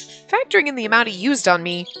 Factoring in the amount he used on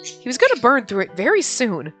me, he was going to burn through it very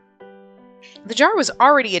soon. The jar was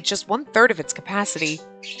already at just 1/3 of its capacity.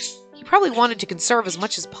 He probably wanted to conserve as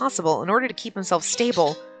much as possible in order to keep himself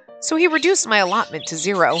stable, so he reduced my allotment to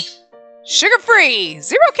 0. Sugar-free!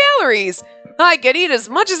 0 calories! I could eat as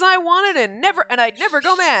much as I wanted and I'd never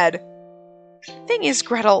go mad! Thing is,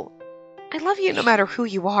 Gretel, I love you no matter who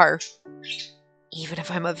you are. Even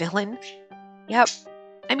if I'm a villain? Yep.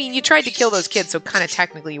 I mean, you tried to kill those kids, so kind of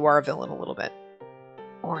technically you are a villain a little bit.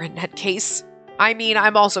 Or in that case, I mean,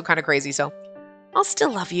 I'm also kind of crazy, so I'll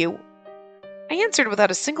still love you. I answered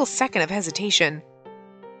without a single second of hesitation.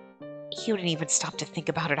 You didn't even stop to think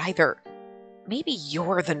about it either. Maybe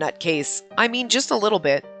you're the nutcase. I mean, just a little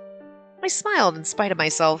bit. I smiled in spite of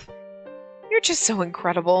myself. You're just so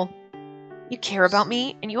incredible. You care about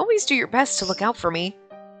me, and you always do your best to look out for me.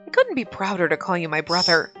 I couldn't be prouder to call you my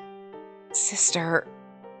brother. Sister.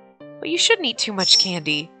 But you shouldn't eat too much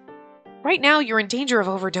candy. Right now, you're in danger of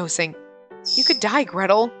overdosing. You could die,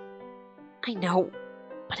 Gretel. I know,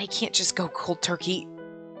 but I can't just go cold turkey.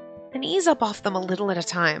 And ease up off them a little at a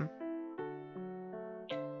time.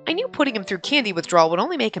 I knew putting him through candy withdrawal would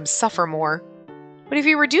only make him suffer more. But if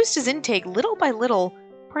he reduced his intake little by little,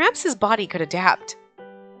 perhaps his body could adapt.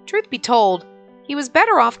 Truth be told, he was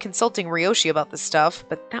better off consulting Ryoshi about this stuff,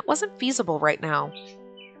 but that wasn't feasible right now.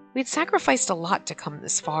 We'd sacrificed a lot to come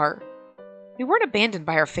this far. We weren't abandoned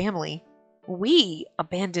by our family. We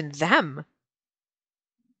abandoned them.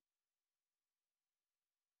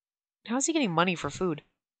 How's he getting money for food?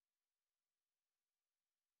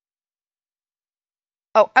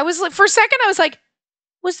 Oh, for a second, I was like,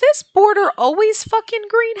 was this border always fucking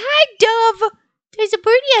green? Hi, Dove! There's a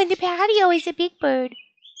birdie on the patio. He's a big bird.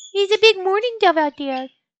 He's a big mourning dove out there.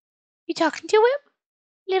 You talking to him?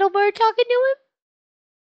 Little bird talking to him?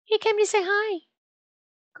 He came to say hi.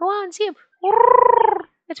 Go on, see him.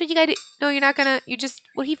 That's what you gotta do. No, you're not gonna.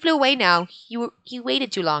 Well, he flew away now. You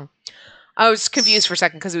waited too long. I was confused for a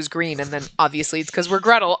second because it was green, and then obviously it's because we're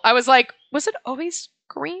Gretel. I was like, was it always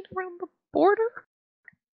green around the border?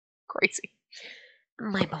 Crazy.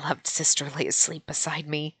 My beloved sister lay asleep beside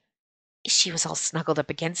me. She was all snuggled up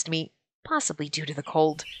against me, possibly due to the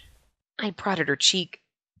cold. I prodded her cheek.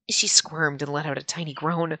 She squirmed and let out a tiny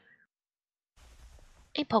groan.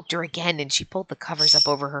 I poked her again, and she pulled the covers up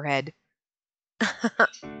over her head.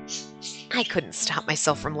 I couldn't stop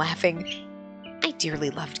myself from laughing. I dearly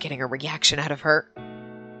loved getting a reaction out of her.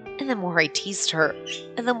 And the more I teased her,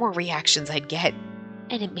 the more reactions I'd get,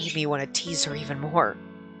 and it made me want to tease her even more.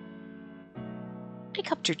 I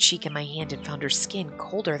cupped her cheek in my hand and found her skin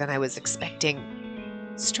colder than I was expecting.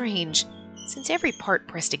 Strange, since every part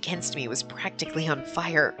pressed against me was practically on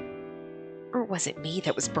fire. Or was it me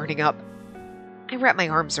that was burning up? I wrapped my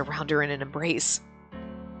arms around her in an embrace.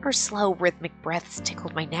 Her slow, rhythmic breaths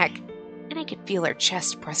tickled my neck, and I could feel her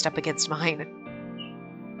chest pressed up against mine.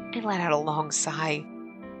 I let out a long sigh.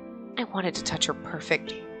 I wanted to touch her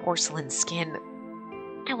perfect, porcelain skin.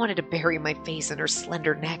 I wanted to bury my face in her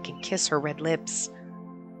slender neck and kiss her red lips.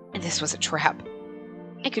 And this was a trap.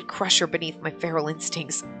 I could crush her beneath my feral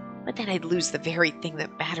instincts, but then I'd lose the very thing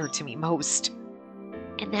that mattered to me most.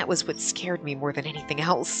 And that was what scared me more than anything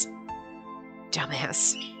else.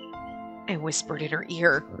 Dumbass. I whispered in her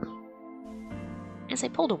ear. As I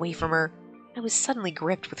pulled away from her, I was suddenly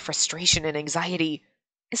gripped with frustration and anxiety,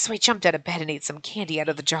 so I jumped out of bed and ate some candy out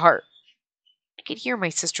of the jar. I could hear my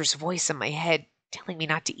sister's voice in my head, telling me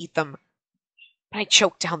not to eat them, but I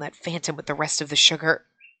choked down that phantom with the rest of the sugar.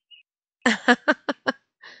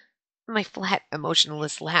 My flat,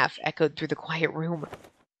 emotionless laugh echoed through the quiet room,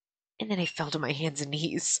 and then I fell to my hands and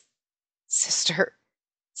knees. Sister,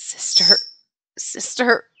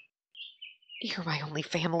 Sister, you're my only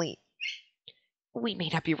family. We may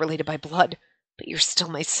not be related by blood, but you're still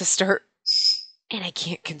my sister, and I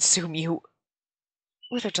can't consume you.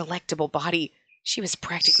 With her delectable body, she was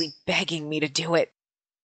practically begging me to do it.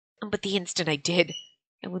 But the instant I did,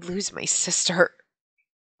 I would lose my sister.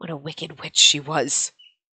 What a wicked witch she was.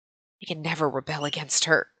 I could never rebel against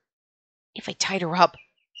her. If I tied her up,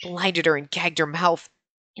 blinded her, and gagged her mouth,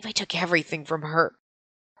 if I took everything from her,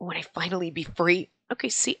 would I finally be free? Okay,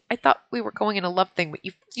 see, I thought we were going in a love thing, but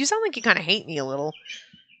you sound like you kind of hate me a little.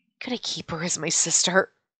 Could I keep her as my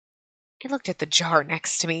sister? I looked at the jar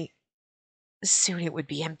next to me. Soon it would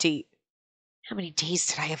be empty. How many days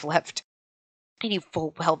did I have left? I knew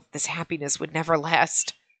full well that this happiness would never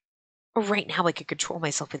last. Right now I could control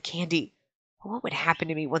myself with candy. But what would happen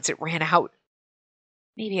to me once it ran out?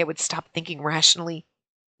 Maybe I would stop thinking rationally.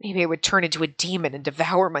 Maybe I would turn into a demon and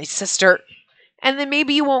devour my sister. And then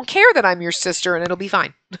maybe you won't care that I'm your sister and it'll be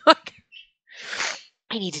fine.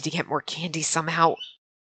 I needed to get more candy somehow.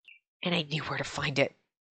 And I knew where to find it.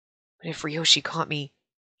 But if Ryoshi caught me,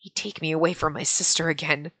 he'd take me away from my sister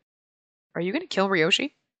again. Are you going to kill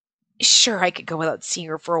Ryoshi? Sure, I could go without seeing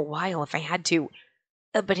her for a while if I had to.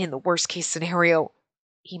 But in the worst case scenario,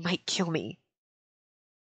 he might kill me.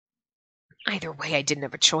 Either way, I didn't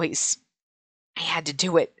have a choice. I had to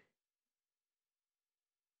do it.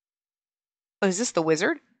 Oh, is this the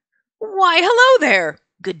wizard? Why, hello there!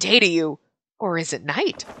 Good day to you. Or is it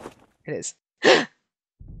night? It is.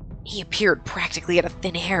 He appeared practically out of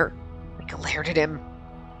thin air. I glared at him.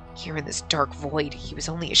 Here in this dark void, he was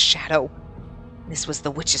only a shadow. This was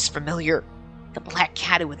the witch's familiar, the black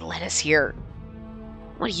cat who had led us here.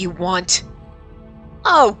 What do you want?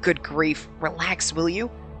 Oh, good grief. Relax, will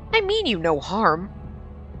you? I mean you no harm.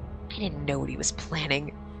 I didn't know what he was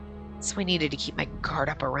planning, so I needed to keep my guard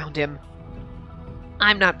up around him.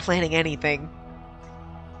 I'm not planning anything.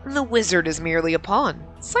 The wizard is merely a pawn,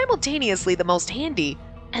 simultaneously the most handy,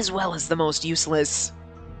 as well as the most useless.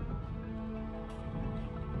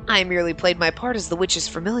 I merely played my part as the witch's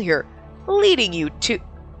familiar, leading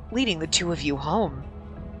the two of you home.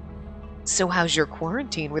 So how's your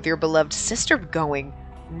quarantine with your beloved sister going,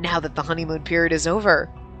 now that the honeymoon period is over?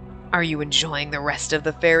 Are you enjoying the rest of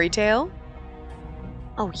the fairy tale?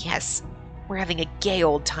 Oh yes, we're having a gay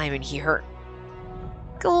old time in here.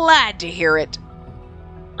 Glad to hear it.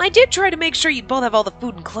 I did try to make sure you'd both have all the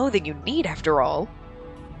food and clothing you need after all.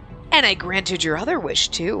 And I granted your other wish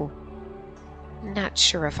too. Not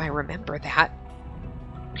sure if I remember that.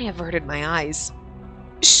 I averted my eyes.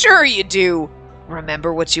 Sure you do.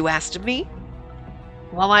 Remember what you asked of me?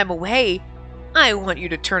 While I'm away, I want you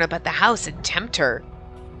to turn up at the house and tempt her.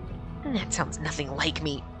 That sounds nothing like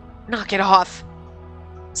me. Knock it off.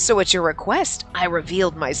 So at your request, I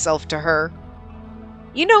revealed myself to her.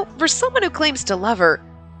 You know, for someone who claims to love her,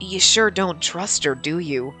 you sure don't trust her, do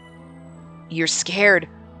you? You're scared.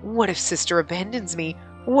 What if sister abandons me?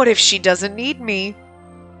 What if she doesn't need me?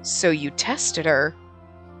 So you tested her.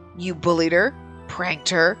 You bullied her, pranked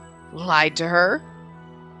her, lied to her.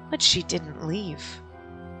 But she didn't leave.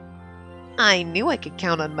 I knew I could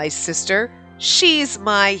count on my sister. She's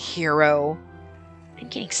my hero. I'm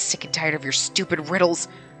getting sick and tired of your stupid riddles.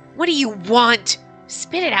 What do you want?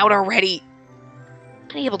 Spit it out already.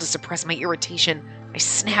 Unable to suppress my irritation, I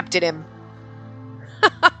snapped at him.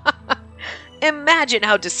 Imagine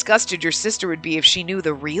how disgusted your sister would be if she knew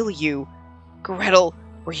the real you. Gretel,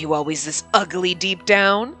 were you always this ugly deep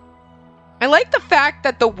down? I like the fact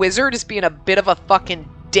that the wizard is being a bit of a fucking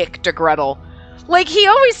dick to Gretel. Like, he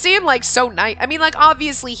always seemed like so nice. I mean, like,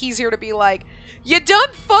 obviously he's here to be like, you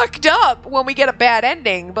done fucked up when we get a bad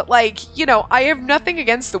ending. But, like, you know, I have nothing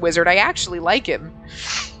against the wizard. I actually like him.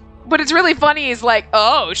 But it's really funny. He's like,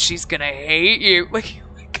 oh, she's gonna hate you. Like,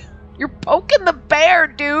 you're poking the bear,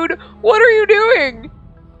 dude. What are you doing?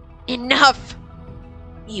 Enough.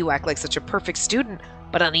 You act like such a perfect student,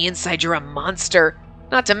 but on the inside you're a monster.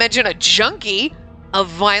 Not to mention a junkie. A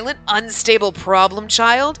violent, unstable problem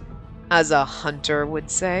child, as a hunter would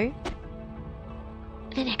say.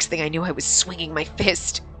 The next thing I knew, I was swinging my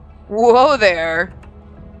fist. Whoa there.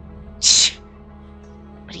 Shh.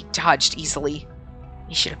 But he dodged easily.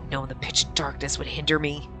 He should have known the pitch darkness would hinder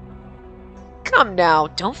me. Come now,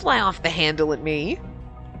 don't fly off the handle at me.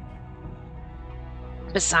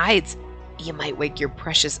 Besides, you might wake your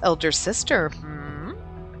precious elder sister,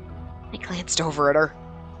 I glanced over at her.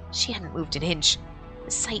 She hadn't moved an inch.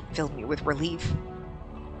 The sight filled me with relief.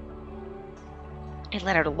 I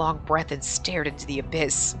let out a long breath and stared into the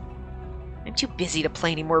abyss. I'm too busy to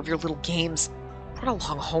play any more of your little games. Run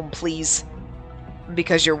along home, please.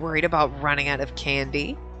 Because you're worried about running out of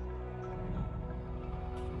candy?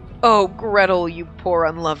 Oh, Gretel, you poor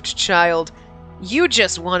unloved child. You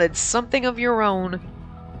just wanted something of your own.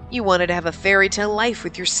 You wanted to have a fairy tale life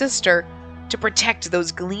with your sister, to protect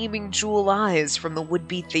those gleaming jewel eyes from the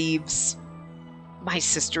would-be thieves. My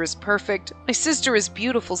sister is perfect. My sister is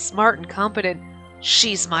beautiful, smart, and competent.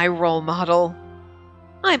 She's my role model.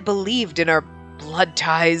 I believed in our blood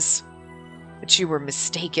ties. But you were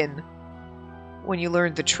mistaken. When you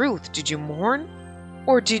learned the truth, did you mourn?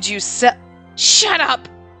 Or did you Shut up!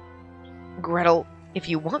 Gretel, if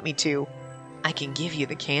you want me to, I can give you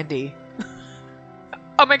the candy.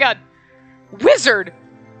 Oh my god! Wizard!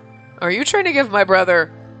 Are you trying to give my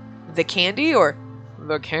brother the candy or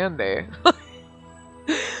the candy?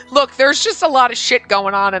 Look, there's just a lot of shit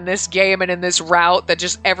going on in this game and in this route that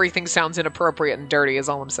just everything sounds inappropriate and dirty is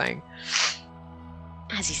all I'm saying.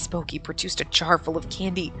 As he spoke, he produced a jar full of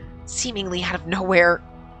candy, seemingly out of nowhere.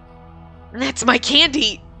 That's my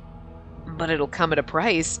candy! But it'll come at a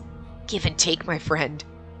price. Give and take, my friend.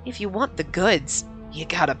 If you want the goods, you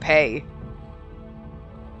gotta pay.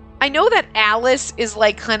 I know that Alice is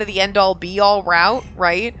like kind of the end-all be-all route,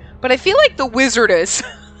 right? But I feel like the wizard is.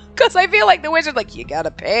 Because I feel like the wizard, like, you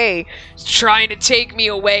gotta pay. He's trying to take me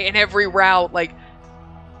away in every route. Like,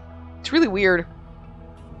 it's really weird.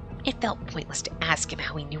 It felt pointless to ask him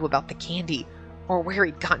how he knew about the candy, or where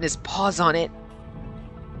he'd gotten his paws on it.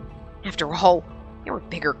 After all, there were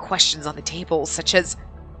bigger questions on the table, such as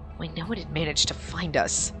why no one had managed to find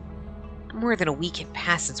us. More than a week had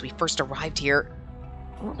passed since we first arrived here.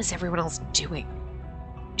 What was everyone else doing?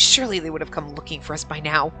 Surely they would have come looking for us by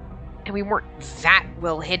now, and we weren't that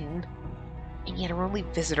well hidden. And yet our only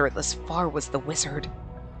visitor thus far was the wizard.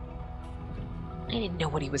 I didn't know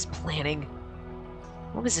what he was planning.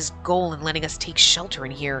 What was his goal in letting us take shelter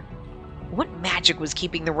in here? What magic was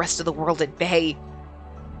keeping the rest of the world at bay?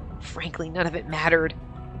 Frankly, none of it mattered.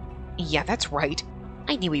 Yeah, that's right.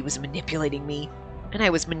 I knew he was manipulating me, and I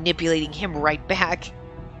was manipulating him right back.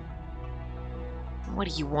 What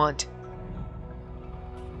do you want?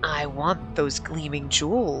 I want those gleaming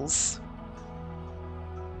jewels.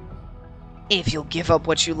 If you'll give up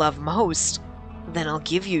what you love most, then I'll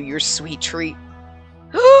give you your sweet treat.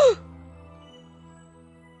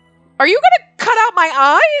 Are you gonna cut out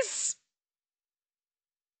my eyes?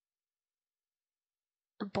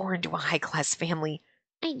 Born to a high-class family,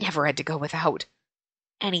 I never had to go without.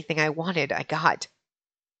 Anything I wanted, I got.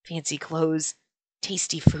 Fancy clothes,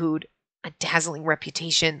 tasty food, a dazzling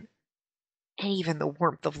reputation, and even the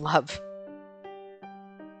warmth of love.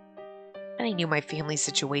 But I knew my family's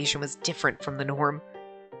situation was different from the norm.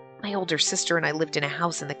 My older sister and I lived in a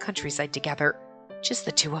house in the countryside together, just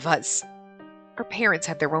the two of us. Our parents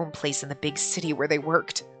had their own place in the big city where they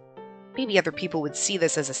worked. Maybe other people would see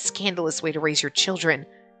this as a scandalous way to raise your children,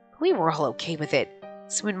 but we were all okay with it,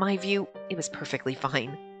 so in my view, it was perfectly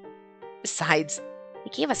fine. Besides, they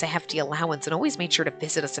gave us a hefty allowance and always made sure to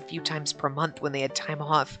visit us a few times per month when they had time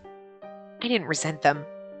off. I didn't resent them.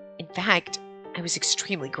 In fact, I was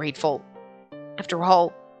extremely grateful. After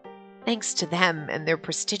all, thanks to them and their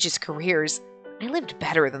prestigious careers, I lived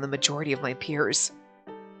better than the majority of my peers.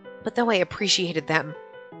 But though I appreciated them,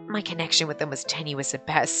 my connection with them was tenuous at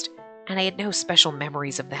best, and I had no special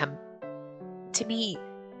memories of them. To me,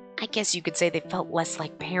 I guess you could say they felt less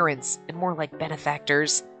like parents and more like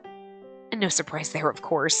benefactors. And no surprise there, of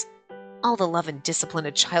course. All the love and discipline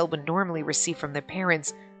a child would normally receive from their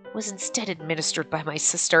parents was instead administered by my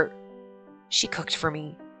sister. She cooked for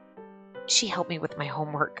me. She helped me with my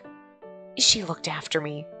homework. She looked after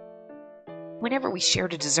me. Whenever we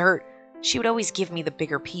shared a dessert, she would always give me the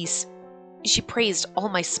bigger piece. She praised all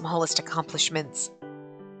my smallest accomplishments.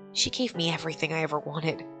 She gave me everything I ever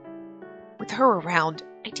wanted. With her around,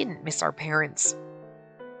 I didn't miss our parents.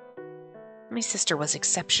 My sister was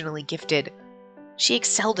exceptionally gifted. She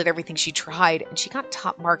excelled at everything she tried, and she got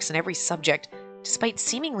top marks in every subject, despite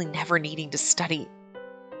seemingly never needing to study.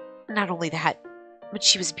 Not only that, but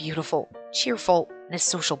she was beautiful, cheerful, and a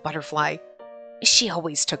social butterfly. She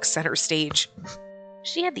always took center stage.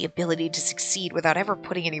 She had the ability to succeed without ever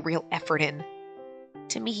putting any real effort in.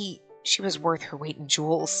 To me, she was worth her weight in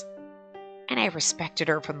jewels, and I respected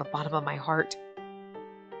her from the bottom of my heart.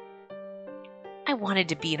 I wanted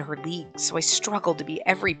to be in her league, so I struggled to be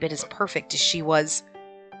every bit as perfect as she was.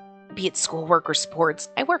 Be it schoolwork or sports,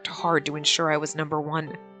 I worked hard to ensure I was number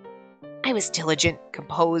one. I was diligent,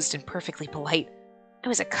 composed, and perfectly polite. I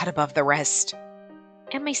was a cut above the rest.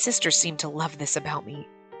 And my sister seemed to love this about me.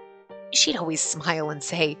 She'd always smile and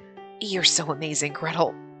say, "You're so amazing,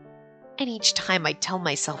 Gretel." And each time I'd tell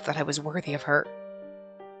myself that I was worthy of her.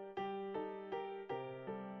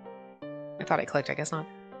 I thought I clicked, I guess not.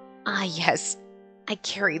 Ah, yes, I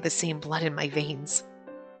carry the same blood in my veins.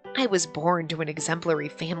 I was born to an exemplary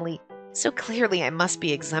family, so clearly I must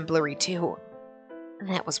be exemplary too. And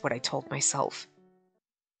that was what I told myself.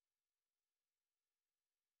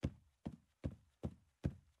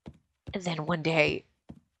 And then one day,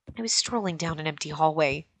 I was strolling down an empty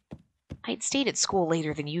hallway. I had stayed at school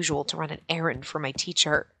later than usual to run an errand for my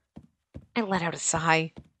teacher. I let out a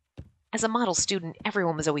sigh. As a model student,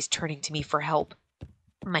 everyone was always turning to me for help.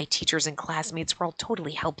 My teachers and classmates were all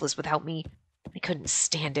totally helpless without me. I couldn't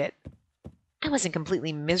stand it. I wasn't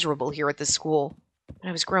completely miserable here at the school, but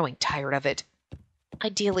I was growing tired of it.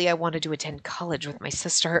 Ideally, I wanted to attend college with my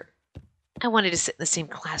sister. I wanted to sit in the same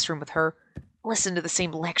classroom with her, listen to the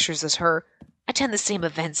same lectures as her, attend the same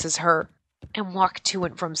events as her, and walk to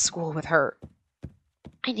and from school with her.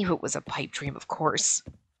 I knew it was a pipe dream, of course,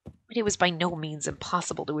 but it was by no means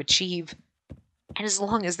impossible to achieve. And as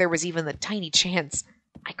long as there was even the tiny chance,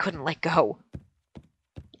 I couldn't let go.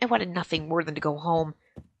 I wanted nothing more than to go home,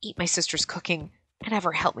 eat my sister's cooking, and have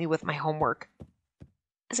her help me with my homework.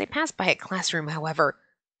 As I passed by a classroom, however,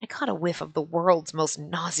 I caught a whiff of the world's most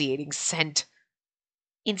nauseating scent.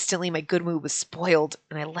 Instantly, my good mood was spoiled,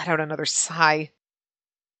 and I let out another sigh.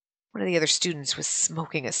 One of the other students was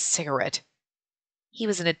smoking a cigarette. He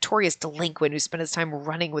was a notorious delinquent who spent his time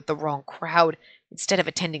running with the wrong crowd instead of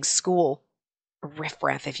attending school. A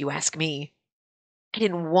riffraff, if you ask me. I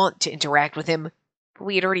didn't want to interact with him, but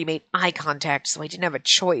we had already made eye contact, so I didn't have a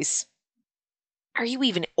choice. Are you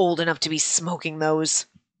even old enough to be smoking those?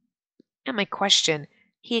 At my question,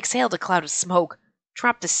 he exhaled a cloud of smoke,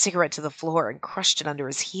 dropped the cigarette to the floor, and crushed it under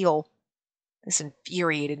his heel. This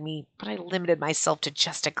infuriated me, but I limited myself to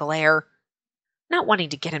just a glare. Not wanting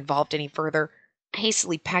to get involved any further, I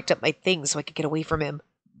hastily packed up my things so I could get away from him.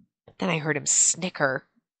 But then I heard him snicker.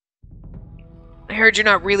 I heard you're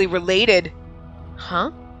not really related.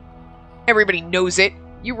 Huh? Everybody knows it.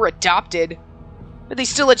 You were adopted. But they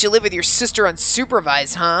still let you live with your sister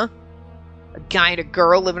unsupervised, huh? A guy and a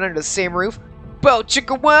girl living under the same roof? Well,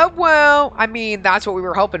 chicka wow wow. I mean, that's what we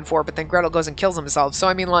were hoping for, but then Gretel goes and kills himself. So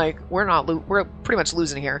I mean, like, we're pretty much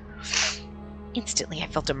losing here. Instantly, I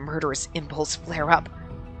felt a murderous impulse flare up,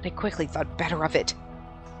 and I quickly thought better of it.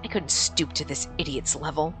 I couldn't stoop to this idiot's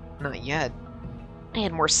level. Not yet. I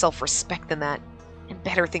had more self-respect than that, and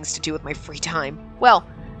better things to do with my free time. Well,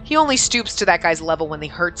 he only stoops to that guy's level when he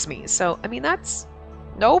hurts me, so, I mean, that's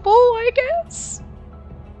noble, I guess?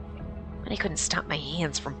 But I couldn't stop my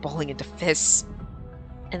hands from balling into fists.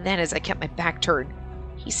 And then, as I kept my back turned,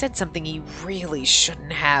 he said something he really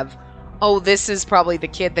shouldn't have. Oh, this is probably the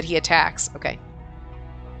kid that he attacks. Okay.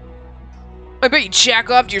 I bet you jack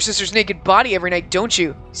off to your sister's naked body every night, don't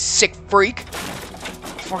you, sick freak?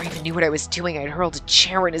 Before I even knew what I was doing, I'd hurled a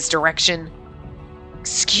chair in his direction.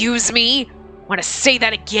 Excuse me? Want to say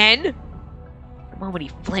that again? The moment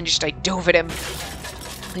he flinched, I dove at him.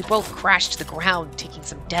 We both crashed to the ground, taking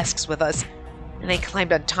some desks with us, and I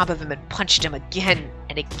climbed on top of him and punched him again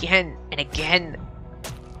and again and again.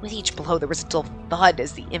 With each blow, there was a dull thud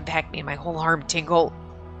as the impact made my whole arm tingle.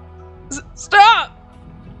 Stop!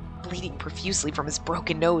 Bleeding profusely from his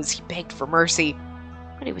broken nose, he begged for mercy,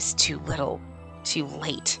 but it was too little, too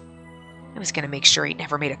late. I was going to make sure he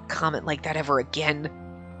never made a comment like that ever again.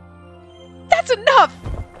 That's enough!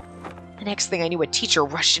 The next thing I knew, a teacher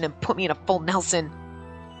rushed in and put me in a full Nelson.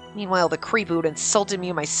 Meanwhile, the creep who had insulted me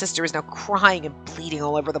and my sister is now crying and bleeding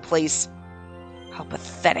all over the place. How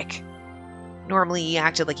pathetic. Normally, he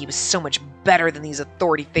acted like he was so much better than these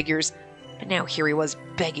authority figures, but now here he was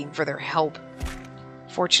begging for their help.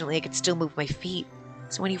 Fortunately, I could still move my feet,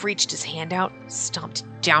 so when he reached his hand out, I stomped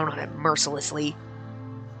down on it mercilessly.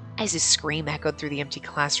 As his scream echoed through the empty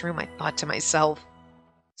classroom, I thought to myself,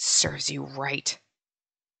 serves you right.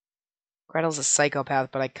 Gretel's a psychopath,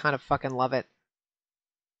 but I kind of fucking love it.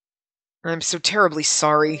 I'm so terribly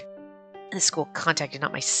sorry. The school contacted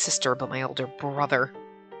not my sister, but my older brother.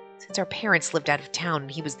 Since our parents lived out of town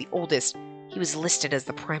and he was the oldest, he was listed as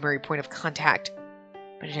the primary point of contact,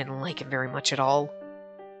 but I didn't like him very much at all.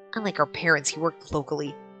 Unlike our parents, he worked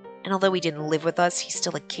locally, and although he didn't live with us, he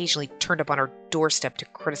still occasionally turned up on our doorstep to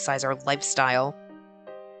criticize our lifestyle.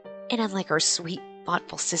 And unlike our sweet,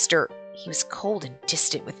 thoughtful sister, he was cold and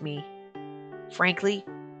distant with me. Frankly,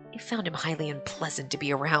 I found him highly unpleasant to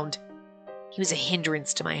be around. He was a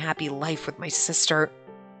hindrance to my happy life with my sister.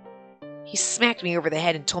 He smacked me over the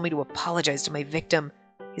head and told me to apologize to my victim,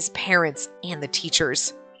 his parents, and the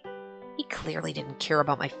teachers. He clearly didn't care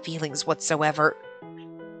about my feelings whatsoever.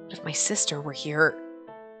 But if my sister were here,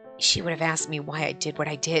 she would have asked me why I did what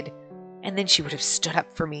I did, and then she would have stood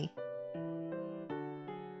up for me.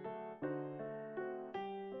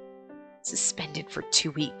 Suspended for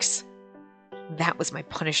 2 weeks. That was my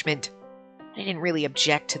punishment. I didn't really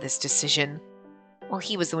object to this decision. While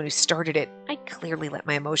he was the one who started it, I clearly let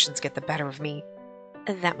my emotions get the better of me.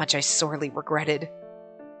 And that much I sorely regretted.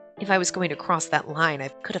 If I was going to cross that line, I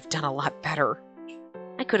could have done a lot better.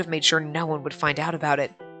 I could have made sure no one would find out about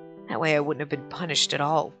it. That way I wouldn't have been punished at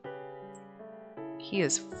all. He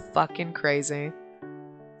is fucking crazy.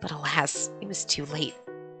 But alas, it was too late.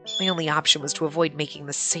 My only option was to avoid making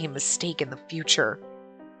the same mistake in the future.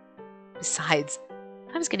 Besides,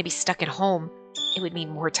 if I was going to be stuck at home, it would mean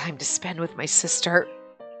more time to spend with my sister.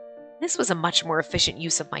 This was a much more efficient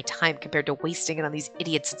use of my time compared to wasting it on these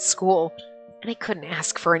idiots at school, and I couldn't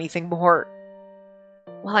ask for anything more.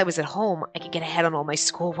 While I was at home, I could get ahead on all my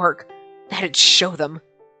schoolwork. That'd show them.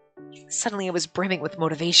 Suddenly I was brimming with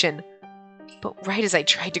motivation. But right as I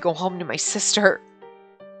tried to go home to my sister,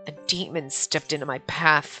 a demon stepped into my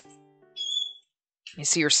path. I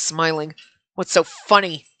see you're smiling. What's so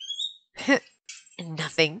funny?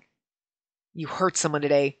 Nothing. You hurt someone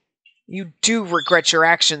today. You do regret your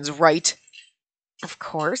actions, right? Of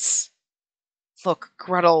course. Look,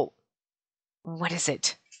 Gretel. What is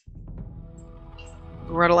it?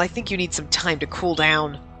 Gretel, I think you need some time to cool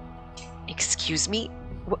down. Excuse me?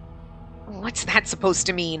 What's that supposed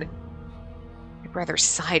to mean? My brother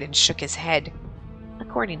sighed and shook his head.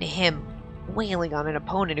 According to him, wailing on an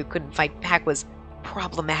opponent who couldn't fight back was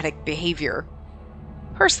problematic behavior.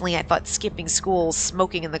 Personally, I thought skipping school,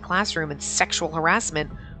 smoking in the classroom, and sexual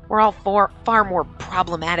harassment were all far more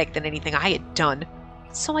problematic than anything I had done,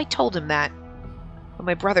 so I told him that. But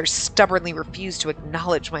my brother stubbornly refused to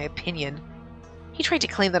acknowledge my opinion. He tried to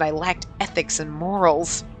claim that I lacked ethics and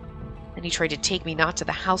morals. Then he tried to take me not to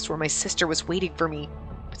the house where my sister was waiting for me,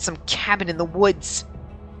 but some cabin in the woods.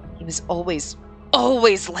 He was always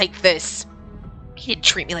like this. He didn't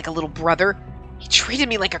treat me like a little brother. He treated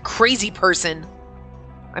me like a crazy person.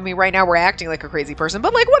 I mean, right now we're acting like a crazy person,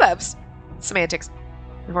 but like, whatevs. Semantics.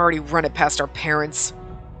 We've already run it past our parents.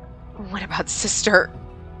 What about sister?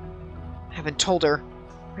 I haven't told her.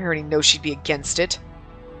 I already know she'd be against it.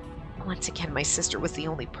 Once again, my sister was the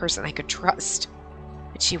only person I could trust.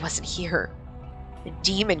 But she wasn't here. The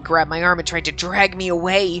demon grabbed my arm and tried to drag me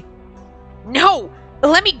away. No!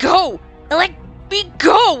 Let me go! Let me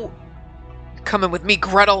go! You're coming with me,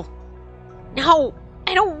 Gretel. No!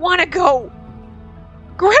 I don't want to go!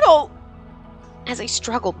 Gretel! As I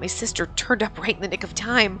struggled, my sister turned up right in the nick of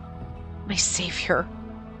time. My savior.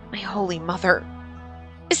 My holy mother.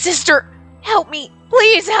 Sister! Help me!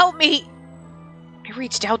 Please help me! I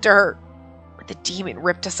reached out to her, but the demon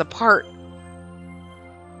ripped us apart.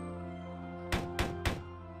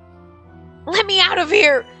 Let me out of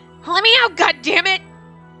here! Let me out, goddammit!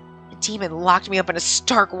 The demon locked me up in a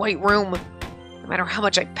stark white room. No matter how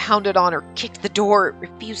much I pounded on or kicked the door, it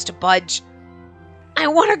refused to budge. I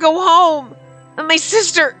want to go home! My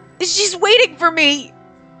sister, she's waiting for me!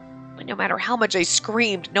 But no matter how much I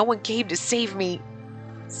screamed, no one came to save me.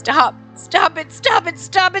 Stop! Stop it! Stop it!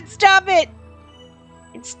 Stop it! Stop it!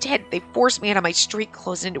 Instead, they forced me out of my street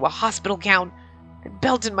clothes into a hospital gown and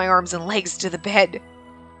belted my arms and legs to the bed.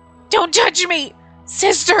 Don't touch me!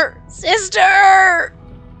 Sister! Sister!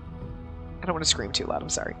 I don't want to scream too loud, I'm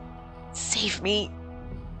sorry. Save me.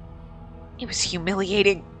 It was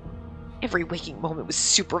humiliating. Every waking moment was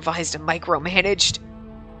supervised and micromanaged.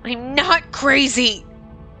 I'm not crazy!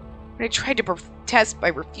 When I tried to protest by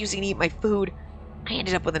refusing to eat my food, I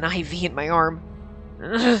ended up with an IV in my arm.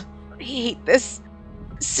 Ugh, I hate this.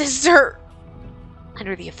 Sister!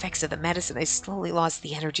 Under the effects of the medicine, I slowly lost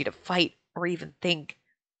the energy to fight or even think.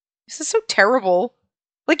 This is so terrible.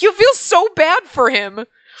 Like, you feel so bad for him.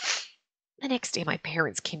 The next day, my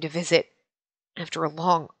parents came to visit. After a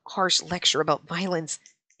long, harsh lecture about violence,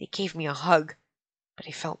 they gave me a hug, but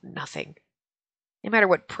I felt nothing. No matter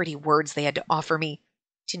what pretty words they had to offer me,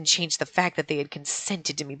 it didn't change the fact that they had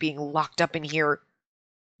consented to me being locked up in here.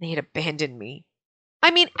 They had abandoned me.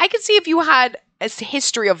 I mean, I could see if you had a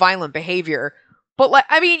history of violent behavior, but like,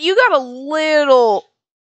 I mean, you got a little...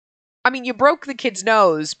 I mean, you broke the kid's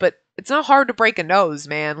nose, but it's not hard to break a nose,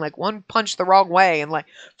 man. Like, one punch the wrong way, and like,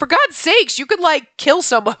 for God's sakes, you could like kill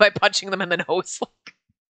someone by punching them in the nose, like,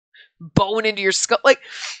 bone into your skull. Like,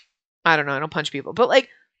 I don't know, I don't punch people, but like,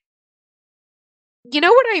 you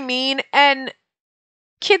know what I mean? And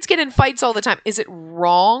kids get in fights all the time. Is it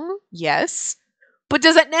wrong? Yes. But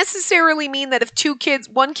does that necessarily mean that if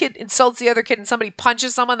one kid insults the other kid and somebody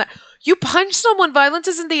punches someone, that you punch someone, violence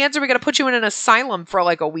isn't the answer, we gotta put you in an asylum for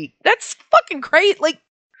like a week? That's fucking crazy. Like,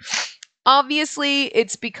 obviously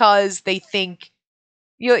it's because they think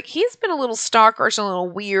you're like, he's been a little stalkerish, a little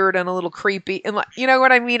weird, and a little creepy, and like, you know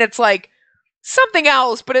what I mean? It's like something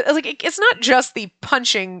else, but it's not just the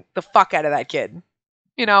punching the fuck out of that kid,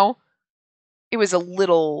 you know? it was a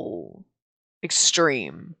little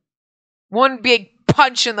extreme. One big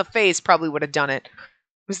punch in the face probably would have done it.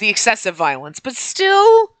 It was the excessive violence, but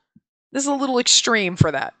still, this is a little extreme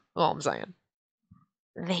for that. All I'm saying.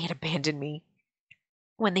 They had abandoned me.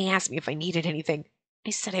 When they asked me if I needed anything,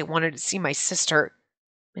 I said I wanted to see my sister,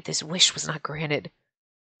 but this wish was not granted.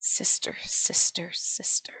 Sister, sister,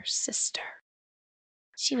 sister, sister.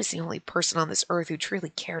 She was the only person on this earth who truly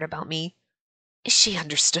cared about me. She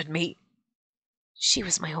understood me. She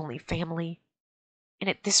was my only family. And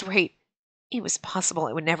at this rate, it was possible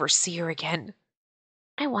I would never see her again.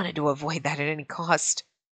 I wanted to avoid that at any cost.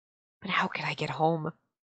 But how could I get home?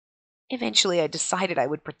 Eventually, I decided I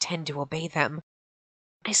would pretend to obey them.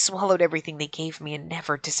 I swallowed everything they gave me and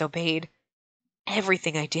never disobeyed.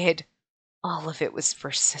 Everything I did, all of it was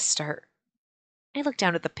for sister. I looked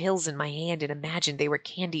down at the pills in my hand and imagined they were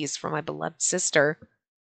candies for my beloved sister.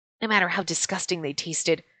 No matter how disgusting they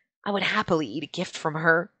tasted, I would happily eat a gift from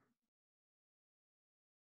her.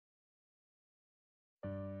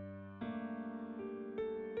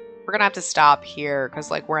 We're gonna have to stop here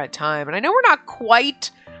because, like, we're at time. And I know we're not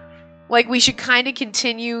quite, like, we should kind of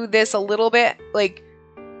continue this a little bit. Like,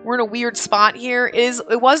 we're in a weird spot here.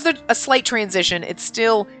 It was a slight transition. It's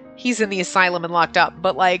still, he's in the asylum and locked up.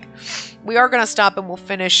 But, like, we are gonna stop and we'll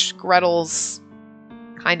finish Gretel's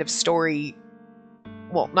kind of story.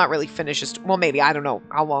 Well, not really finish. Well, maybe. I don't know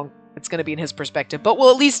how long it's gonna be in his perspective. But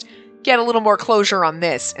we'll at least get a little more closure on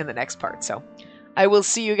this in the next part. So, I will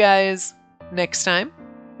see you guys next time.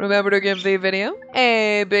 Remember to give the video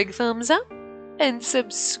a big thumbs up and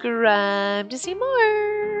subscribe to see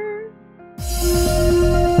more.